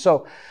stopped. And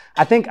so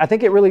I think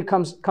it really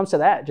comes to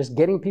that, just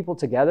getting people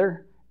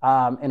together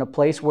in a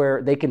place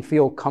where they can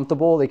feel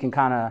comfortable, they can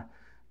kind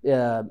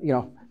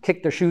of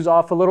kick their shoes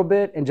off a little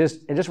bit and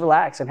just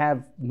relax and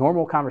have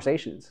normal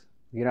conversations,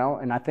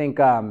 And I think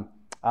on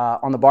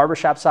the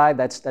barbershop side,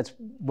 that's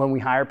when we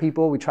hire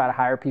people, we try to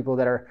hire people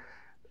that are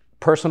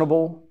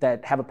personable,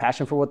 that have a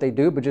passion for what they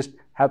do, but just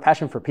have a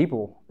passion for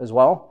people as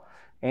well.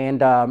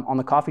 And on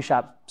the coffee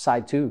shop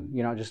side too,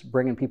 just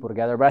bringing people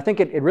together. But I think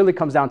it really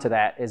comes down to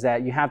that, is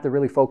that you have to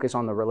really focus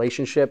on the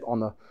relationship on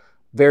the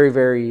very,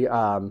 very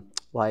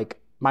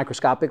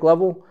microscopic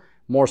level,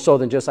 more so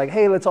than just like,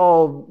 hey, let's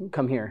all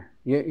come here.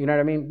 You know what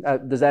I mean?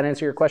 Does that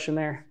answer your question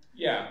there?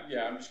 Yeah.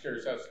 I'm just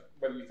curious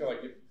whether you feel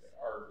like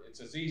it's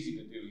as easy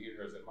to do here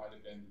as it might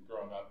have been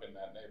growing up in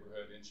that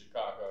neighborhood in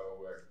Chicago,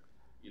 where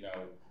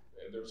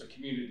there was a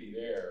community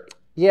there.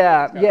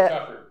 Yeah, it's kind of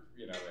tougher,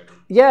 maybe.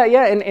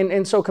 Yeah,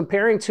 and so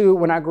comparing to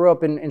when I grew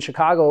up in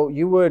Chicago,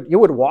 you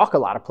would walk a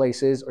lot of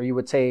places, or you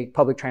would take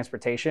public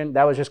transportation.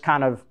 That was just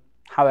kind of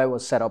how it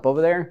was set up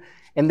over there.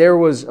 And there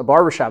was a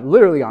barbershop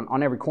literally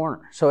on every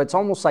corner. So it's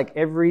almost like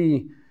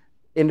every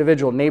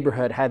individual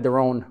neighborhood had their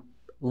own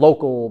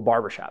local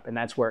barbershop, and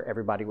that's where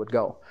everybody would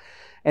go.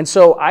 And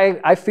so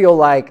I feel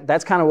like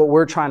that's kind of what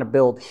we're trying to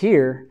build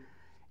here,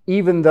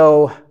 even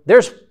though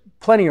there's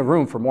plenty of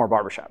room for more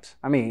barbershops.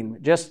 I mean,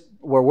 just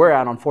where we're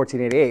at on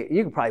 1488,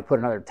 you could probably put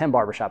another 10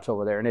 barbershops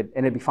over there, and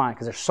it'd be fine,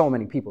 because there's so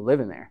many people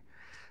living there.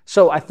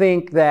 So I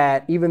think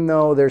that even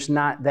though there's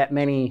not that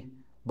many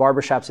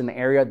barbershops in the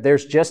area,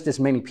 there's just as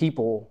many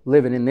people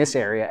living in this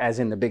area as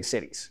in the big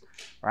cities,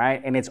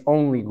 right? And it's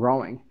only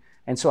growing.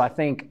 And so I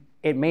think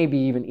it may be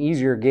even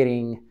easier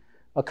getting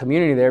a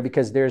community there,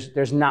 because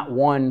there's not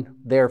one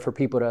there for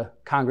people to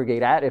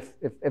congregate at, if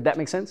that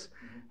makes sense,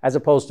 as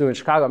opposed to in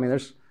Chicago. I mean,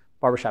 there's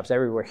barbershops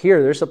everywhere.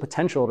 Here, there's a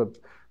potential to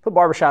put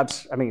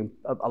barbershops, I mean,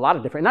 a lot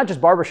of different, not just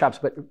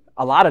barbershops, but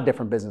a lot of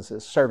different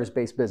businesses,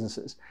 service-based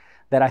businesses,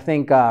 that I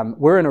think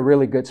we're in a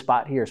really good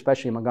spot here,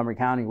 especially in Montgomery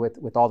County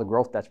with all the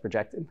growth that's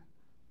projected.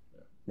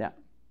 Yeah.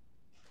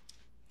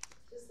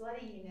 Just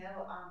letting you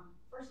know,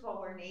 first of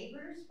all, we're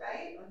neighbors,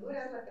 right?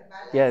 Honduras,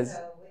 Guatemala. Yes.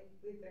 So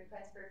we've been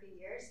friends for a few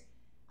years.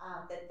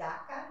 The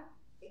DACA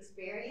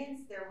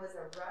experience, there was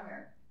a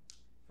runner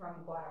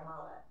from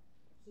Guatemala.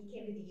 He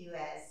came to the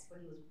U.S.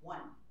 when he was 1.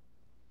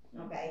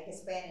 Okay, his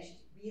Spanish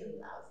is really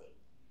lousy.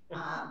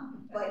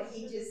 But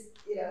he just,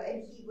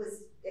 and he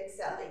was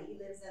excelling. He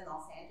lives in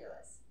Los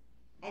Angeles.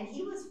 And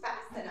he was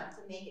fast enough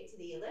to make it to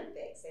the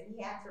Olympics, and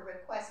he had to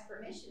request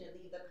permission to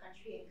leave the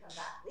country and come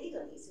back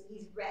legally. So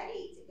he's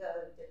ready to go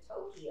to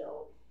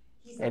Tokyo.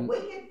 He's a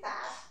wicked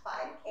fast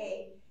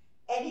 5K,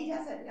 and he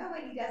doesn't know,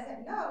 and he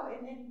doesn't know.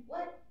 And then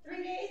what?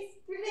 3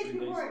 days? 3 days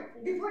before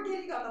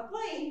getting on the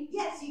plane,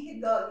 yes, you can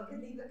go. You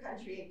can leave the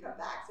country and come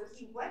back. So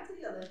he went to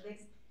the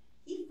Olympics.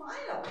 He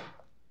finally.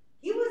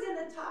 He was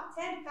in the top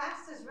 10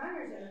 fastest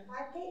runners in the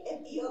 5K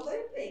at the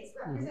Olympics,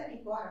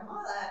 representing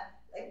Guatemala,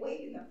 like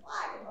waving the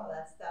flag and all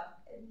that stuff.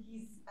 And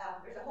he's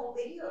there's a whole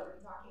video of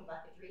him talking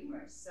about the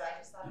Dreamers. So I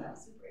just thought that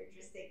was super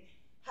interesting.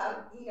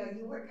 How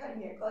you were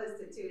cutting your clothes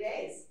to 2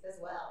 days as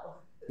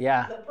well.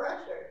 Yeah. The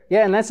pressure.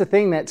 Yeah, and that's the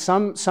thing, that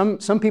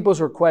some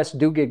people's requests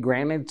do get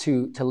granted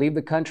to leave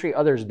the country,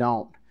 others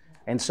don't.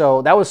 And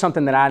so that was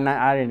something that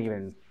I didn't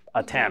even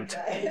attempt.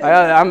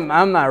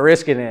 I'm not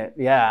risking it.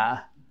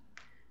 Yeah.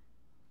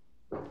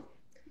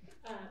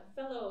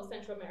 Fellow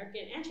Central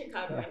American and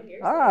Chicagoan here.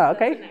 So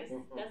okay.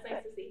 That's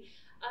nice to see.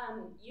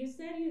 You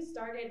said you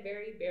started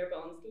very bare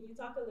bones. Can you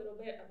talk a little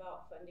bit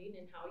about funding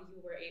and how you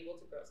were able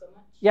to grow so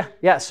much?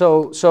 Yeah.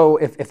 So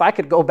if I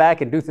could go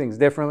back and do things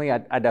differently, I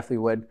definitely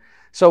would.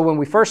 So when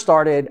we first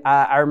started,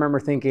 I remember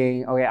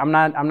thinking, okay, I'm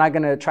not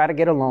going to try to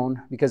get a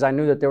loan, because I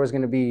knew that there was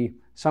going to be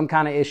some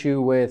kind of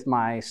issue with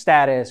my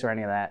status or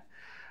any of that.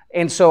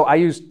 And so I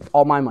used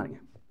all my money.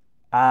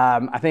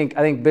 I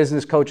think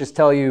business coaches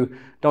tell you,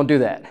 don't do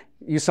that.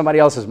 Use somebody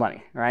else's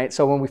money, right?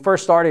 So when we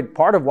first started,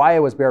 part of why it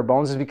was bare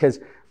bones is because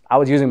I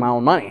was using my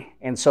own money.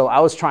 And so I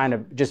was trying to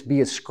just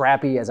be as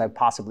scrappy as I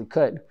possibly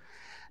could.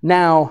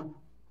 Now,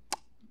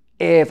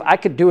 if I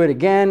could do it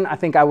again, I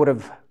think I would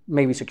have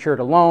maybe secured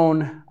a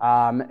loan,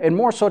 and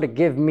more so to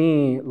give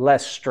me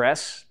less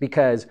stress,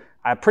 because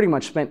I pretty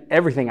much spent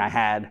everything I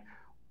had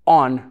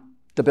on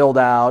the build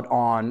out,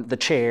 on the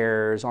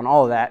chairs, on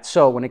all of that.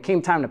 So when it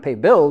came time to pay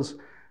bills,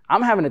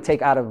 I'm having to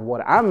take out of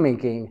what I'm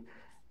making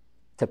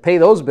to pay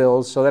those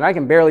bills, so that I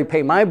can barely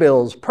pay my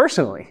bills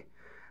personally,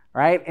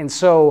 right? And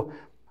so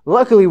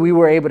luckily we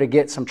were able to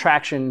get some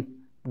traction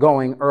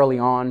going early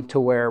on to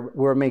where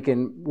we're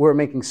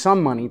making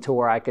some money to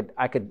where I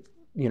could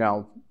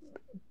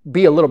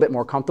be a little bit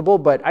more comfortable.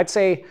 But I'd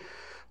say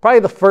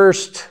probably the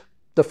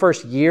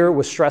first year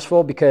was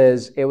stressful,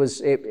 because it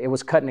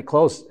was cutting it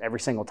close every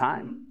single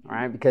time, all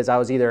right? Because I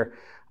was either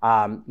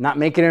not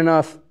making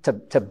enough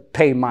to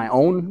pay my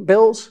own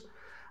bills.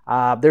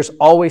 There's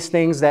always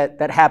things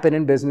that happen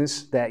in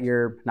business that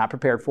you're not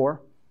prepared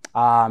for.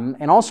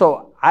 And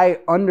also, I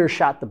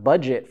undershot the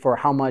budget for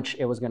how much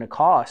it was going to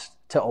cost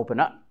to open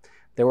up.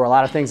 There were a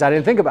lot of things I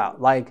didn't think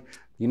about, like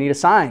you need a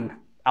sign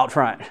out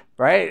front,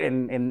 right?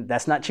 And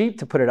that's not cheap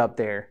to put it up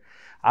there.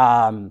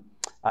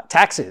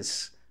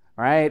 Taxes,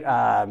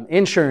 right?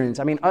 Insurance.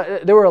 I mean,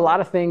 there were a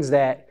lot of things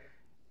that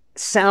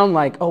sound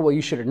like, oh, well,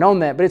 you should have known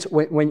that. But it's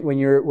when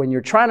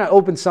you're trying to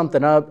open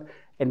something up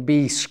and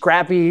be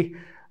scrappy,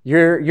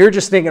 you're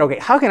just thinking, okay,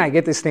 how can I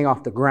get this thing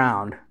off the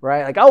ground,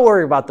 right? Like, I'll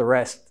worry about the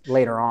rest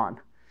later on.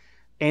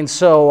 And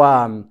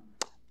so,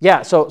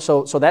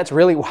 so that's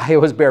really why it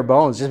was bare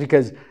bones, just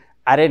because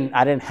I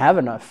didn't have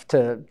enough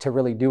to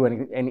really do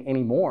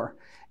any more.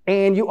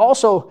 And you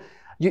also,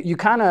 you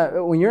kind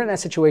of, when you're in that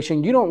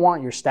situation, you don't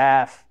want your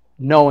staff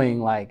knowing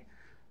like,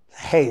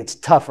 hey, it's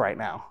tough right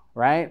now,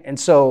 right? And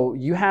so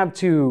you have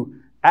to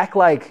act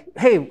like,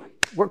 hey,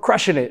 we're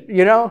crushing it,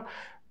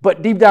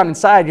 But deep down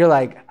inside, you're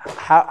like,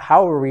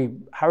 how are we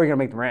gonna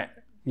make the rent?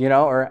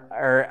 Or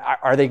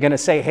are they gonna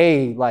say,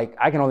 hey, like,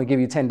 I can only give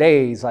you 10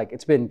 days, like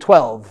it's been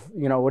 12,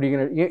 what are you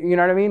gonna, you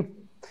know what I mean?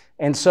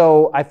 And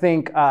so I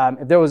think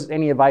if there was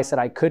any advice that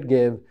I could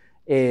give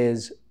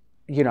is,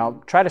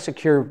 try to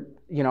secure,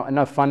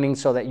 enough funding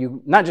so that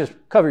you not just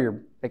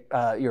cover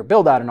your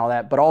build out and all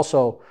that, but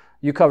also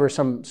you cover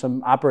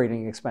some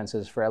operating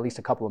expenses for at least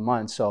a couple of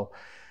months. So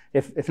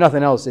if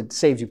nothing else, it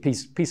saves you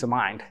peace of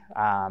mind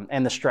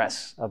and the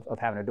stress of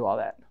having to do all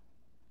that.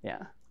 Yeah.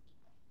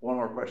 One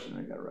more question,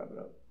 I gotta wrap it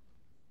up.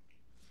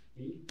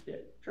 Yeah,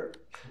 sure.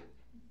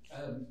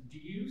 Do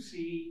you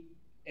see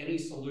any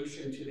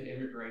solution to the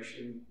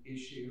immigration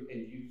issue,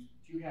 and do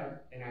you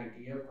have an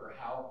idea for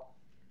how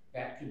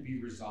that could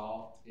be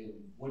resolved, and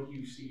what do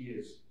you see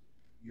as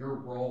your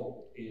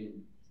role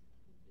in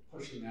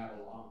pushing that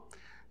along?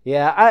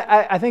 Yeah,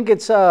 I think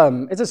it's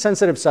a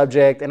sensitive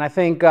subject, and I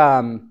think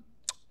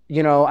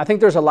I think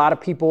there's a lot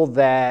of people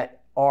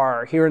that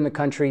are here in the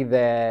country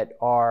that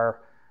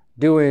are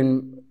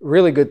doing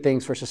really good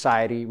things for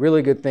society,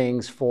 really good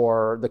things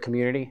for the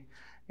community.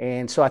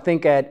 And so I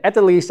think at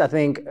the least, I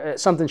think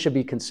something should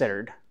be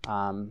considered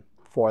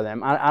for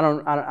them.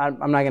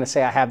 I'm not going to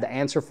say I have the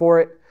answer for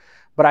it,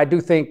 but I do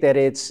think that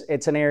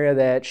it's an area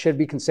that should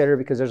be considered,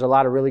 because there's a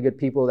lot of really good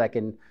people that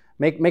can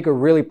make a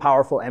really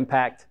powerful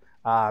impact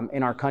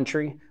in our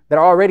country, that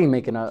are already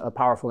making a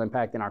powerful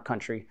impact in our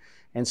country.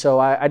 And so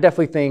I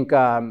definitely think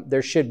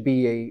there should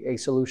be a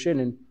solution,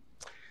 and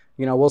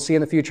we'll see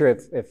in the future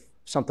if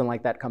something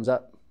like that comes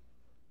up.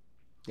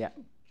 Yeah.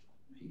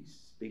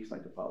 Peace. speaks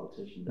like a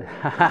politician.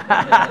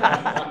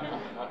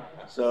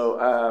 So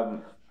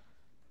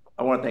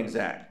I want to thank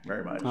Zach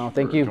very much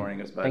thank for you.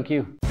 joining us. Bud. Thank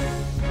you.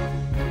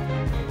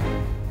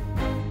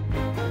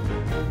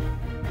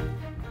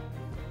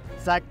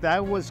 Zach,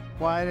 that was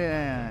quite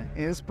an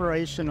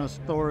inspirational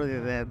story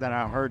that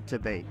I heard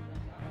today.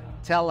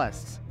 Tell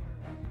us,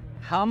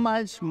 how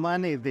much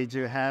money did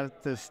you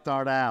have to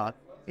start out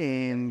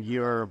in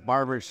your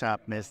barbershop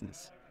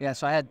business? Yeah,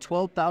 so I had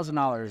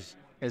 $12,000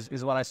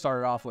 is what I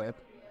started off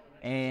with.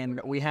 And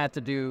we had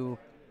to do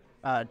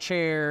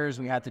chairs,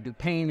 we had to do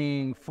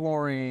painting,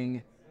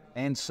 flooring.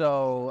 And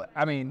so,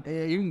 I mean,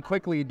 you can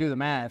quickly do the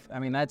math. I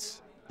mean,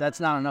 that's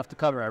not enough to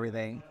cover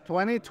everything.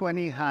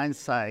 2020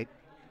 hindsight,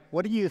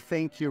 what do you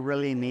think you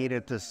really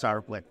needed to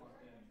start with?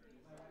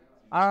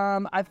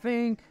 I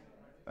think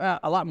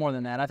a lot more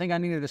than that. I think I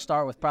needed to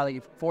start with probably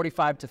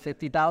 45 to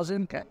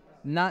 50,000. Okay.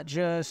 Not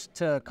just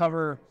to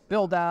cover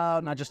build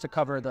out, not just to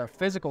cover the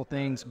physical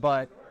things,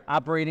 but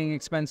operating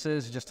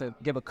expenses, just to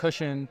give a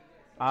cushion.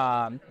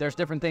 There's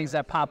different things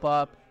that pop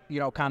up,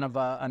 you know, kind of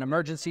an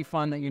emergency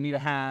fund that you need to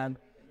have.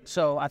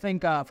 So I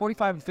think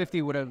 45 and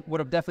 50 would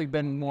have definitely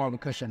been more of a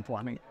cushion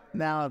for me.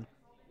 Now,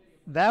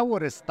 that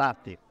would have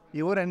stopped you.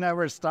 You would have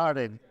never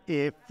started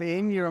if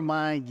in your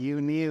mind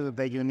you knew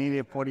that you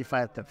needed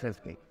 45 to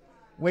 50,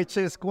 which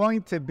is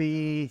going to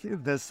be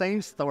the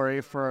same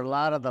story for a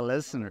lot of the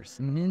listeners.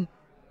 Mm-hmm.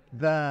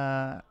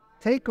 The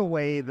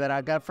takeaway that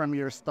I got from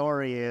your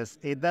story is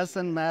it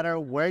doesn't matter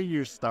where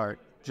you start,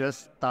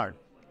 just start.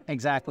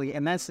 Exactly.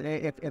 And that's,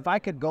 if I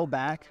could go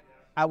back,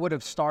 I would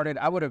have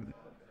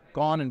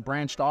gone and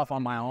branched off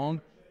on my own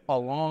a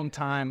long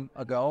time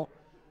ago,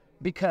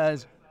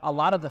 because a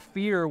lot of the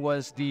fear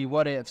was the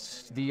what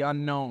ifs, the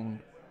unknown.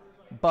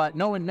 But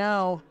knowing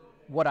now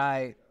what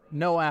I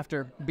know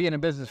after being in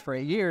business for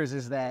 8 years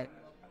is that,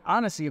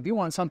 honestly, if you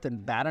want something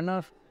bad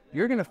enough,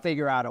 you're going to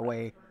figure out a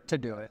way to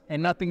do it,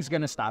 and nothing's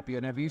going to stop you.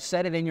 And if you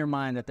set it in your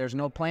mind that there's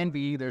no plan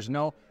B, there's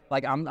no,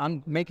 like,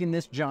 I'm making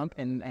this jump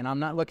and I'm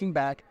not looking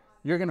back,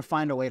 you're going to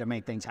find a way to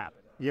make things happen.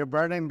 You're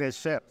burning the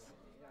ships.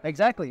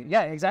 Exactly.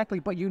 Yeah, exactly.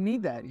 But you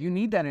need that. You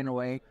need that in a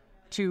way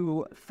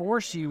to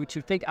force you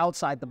to think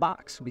outside the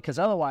box, because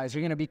otherwise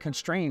you're going to be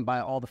constrained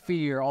by all the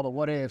fear, all the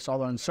what ifs, all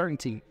the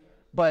uncertainty.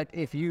 But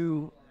if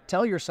you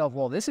tell yourself,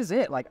 well, this is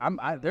it, like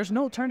there's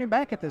no turning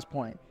back at this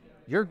point.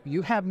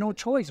 You have no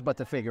choice but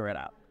to figure it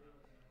out.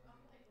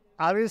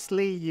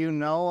 Obviously, you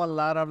know a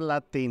lot of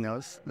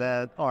Latinos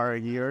that are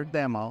your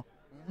demo,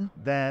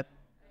 that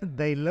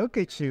they look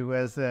at you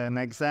as an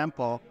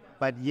example,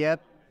 but yet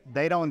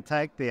they don't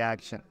take the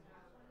action.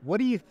 What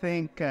do you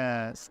think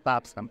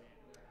stops them?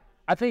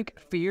 I think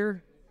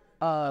fear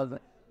of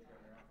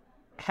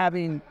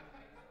having,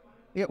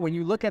 when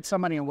you look at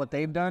somebody and what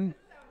they've done,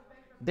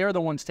 they're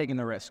the ones taking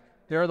the risk.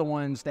 They're the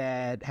ones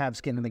that have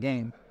skin in the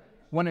game.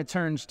 When it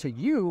turns to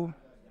you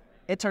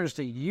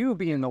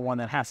being the one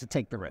that has to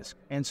take the risk.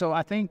 And so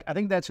I think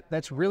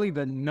that's really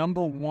the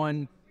number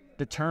one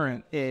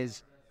deterrent,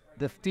 is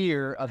the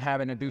fear of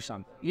having to do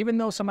something. Even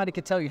though somebody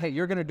could tell you, hey,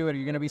 you're going to do it, or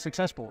you're going to be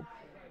successful,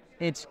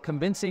 it's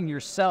convincing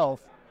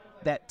yourself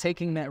that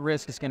taking that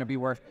risk is going to be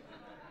worth it.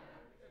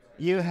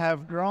 You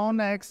have grown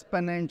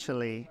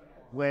exponentially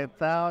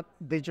without,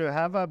 did you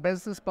have a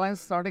business plan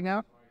starting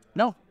out?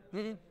 No.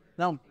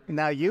 No.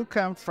 Now, you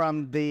come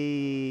from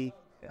the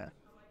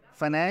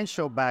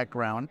financial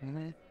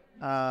background.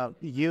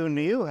 You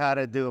knew how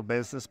to do a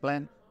business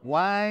plan.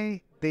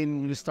 Why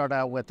didn't you start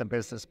out with a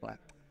business plan?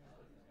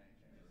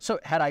 So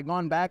had I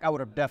gone back, I would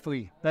have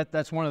definitely,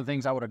 that's one of the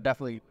things I would have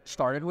definitely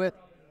started with.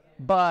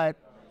 But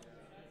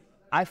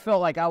I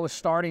felt like I was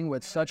starting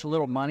with such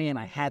little money and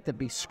I had to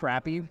be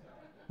scrappy,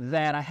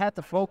 that I had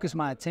to focus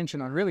my attention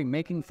on really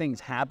making things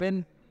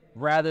happen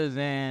rather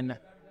than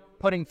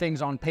putting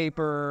things on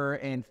paper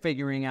and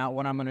figuring out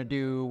what I'm going to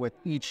do with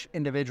each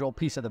individual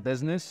piece of the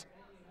business.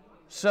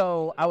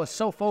 So I was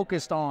so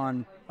focused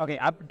on, okay,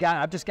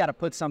 I've just got to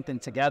put something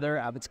together.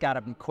 It's got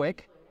to be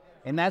quick.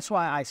 And that's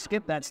why I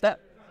skipped that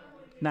step.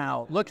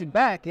 Now, looking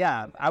back,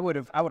 yeah, that would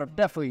have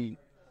definitely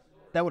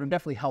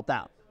helped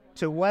out.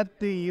 To what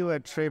do you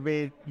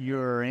attribute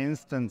your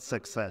instant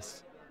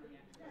success?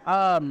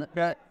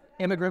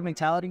 Immigrant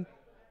mentality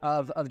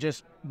of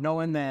just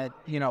knowing that,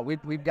 you know,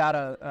 we've got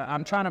to,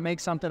 I'm trying to make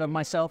something of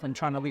myself and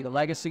trying to leave a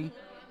legacy,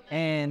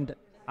 and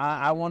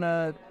I want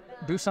to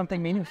do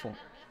something meaningful.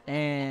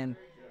 And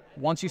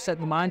once you set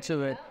the mind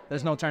to it,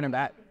 there's no turning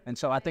back. And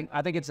so I think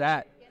it's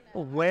that.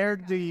 Where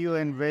do you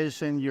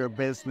envision your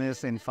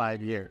business in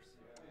 5 years?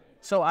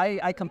 So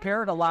I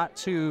compare it a lot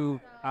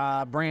to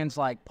brands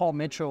like Paul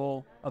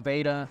Mitchell,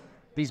 Aveda,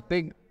 these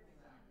big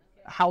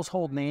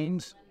household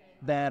names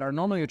that are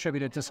normally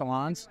attributed to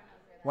salons.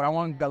 What I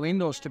want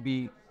Galindo's to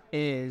be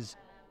is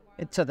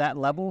to that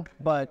level,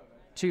 but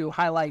to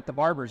highlight the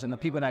barbers and the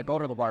people that go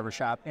to the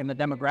barbershop and the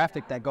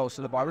demographic that goes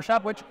to the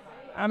barbershop, which,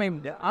 I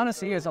mean,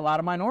 honestly, is a lot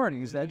of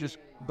minorities that just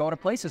go to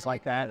places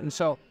like that. And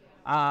so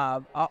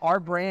our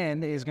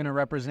brand is going to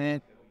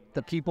represent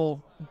the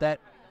people that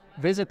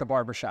visit the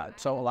barbershop.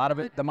 So a lot of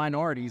it, the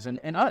minorities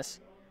and us.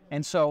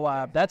 And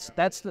so that's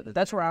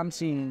where I'm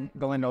seeing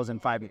Galindo's in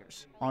 5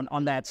 years,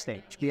 on that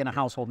stage, being a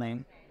household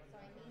name.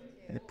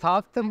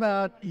 Talked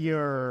about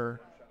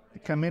your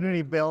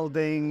community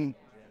building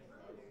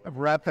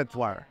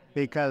repertoire,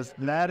 because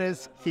that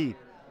is key,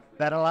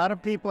 that a lot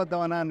of people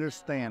don't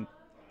understand.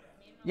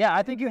 Yeah,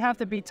 I think you have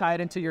to be tied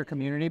into your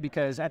community,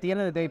 because at the end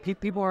of the day,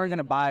 people aren't going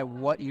to buy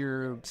what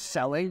you're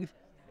selling.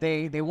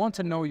 They want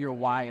to know your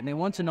why, and they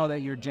want to know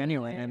that you're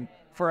genuine. And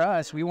for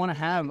us, we want to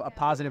have a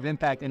positive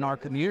impact in our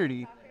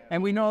community.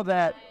 And we know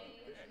that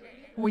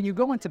when you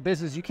go into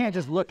business, you can't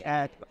just look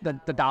at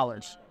the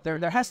dollars.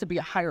 There has to be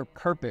a higher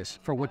purpose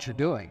for what you're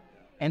doing.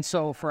 And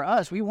so for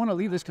us, we want to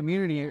leave this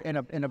community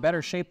in a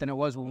better shape than it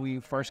was when we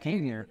first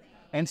came here.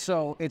 And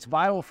so it's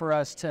vital for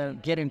us to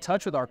get in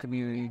touch with our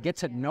community, get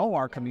to know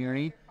our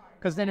community,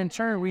 because then in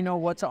turn, we know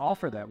what to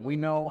offer them. We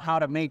know how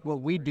to make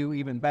what we do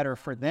even better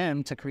for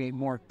them to create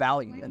more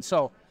value. And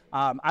so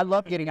I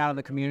love getting out of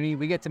the community.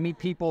 We get to meet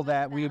people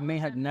that we may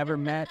have never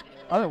met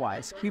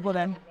otherwise, people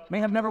that may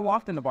have never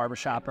walked in the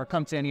barbershop or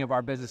come to any of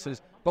our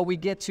businesses, but we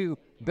get to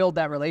build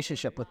that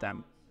relationship with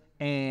them.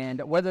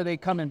 And whether they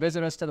come and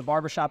visit us to the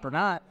barbershop or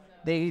not,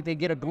 they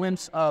get a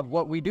glimpse of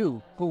what we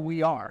do, who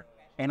we are.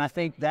 And I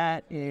think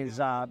that is,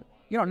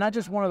 not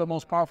just one of the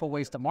most powerful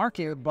ways to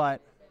market,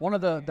 but one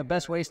of the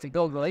best ways to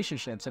build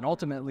relationships. And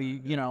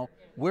ultimately,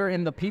 we're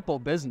in the people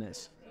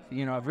business.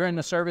 If you're in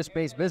the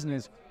service-based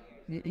business,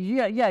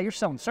 you're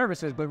selling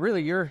services, but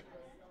really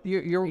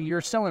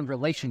you're selling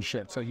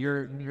relationships. So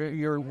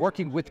you're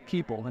working with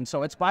people, and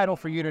so it's vital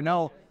for you to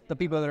know the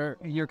people that are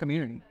in your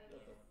community.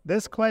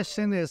 This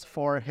question is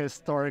for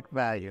historic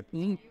value.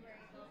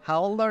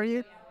 How old are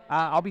you?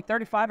 I'll be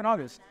 35 in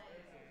August.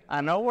 I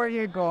know where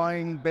you're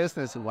going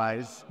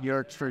business-wise,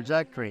 your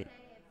trajectory.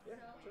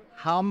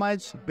 How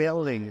much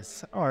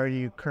billings are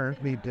you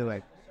currently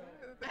doing?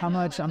 How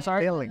much? I'm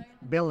sorry?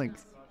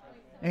 Billings.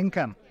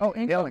 Income. Oh,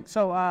 income. Billing.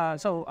 So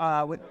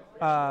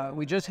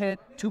we just hit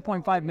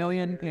 2.5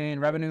 million in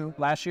revenue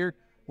last year.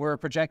 We're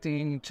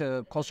projecting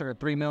to closer to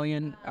 3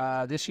 million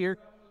this year.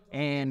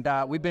 And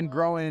we've been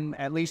growing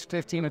at least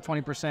 15 to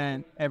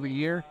 20% every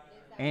year.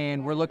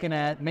 And we're looking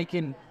at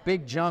making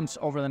big jumps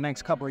over the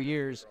next couple of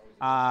years,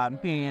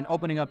 and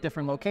opening up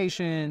different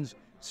locations,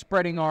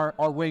 spreading our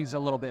wings a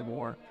little bit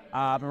more.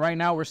 But right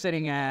now we're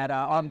sitting at,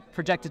 I'm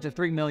projected to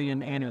 3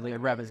 million annually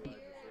in revenue.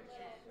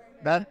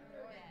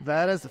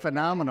 That is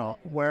phenomenal.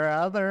 Where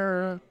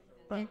other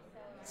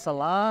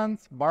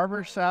salons,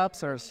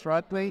 barbershops are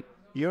struggling,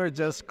 you're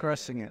just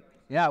crushing it.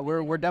 Yeah,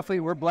 we're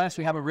definitely blessed.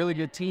 We have a really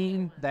good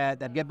team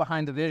that get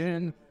behind the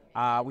vision.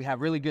 We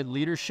have really good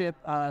leadership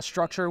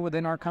structure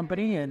within our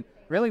company, and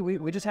really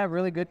we just have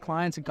really good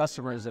clients and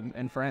customers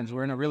and friends.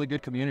 We're in a really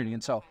good community,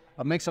 and so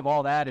a mix of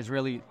all that is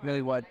really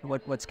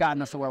what's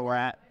gotten us to where we're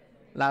at.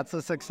 Lots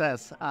of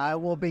success. I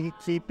will be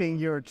keeping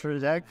your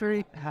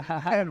trajectory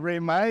and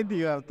remind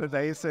you of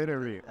today's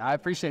interview. I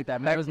appreciate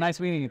that, man. It was nice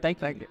meeting you.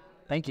 Thank you.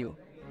 Thank you.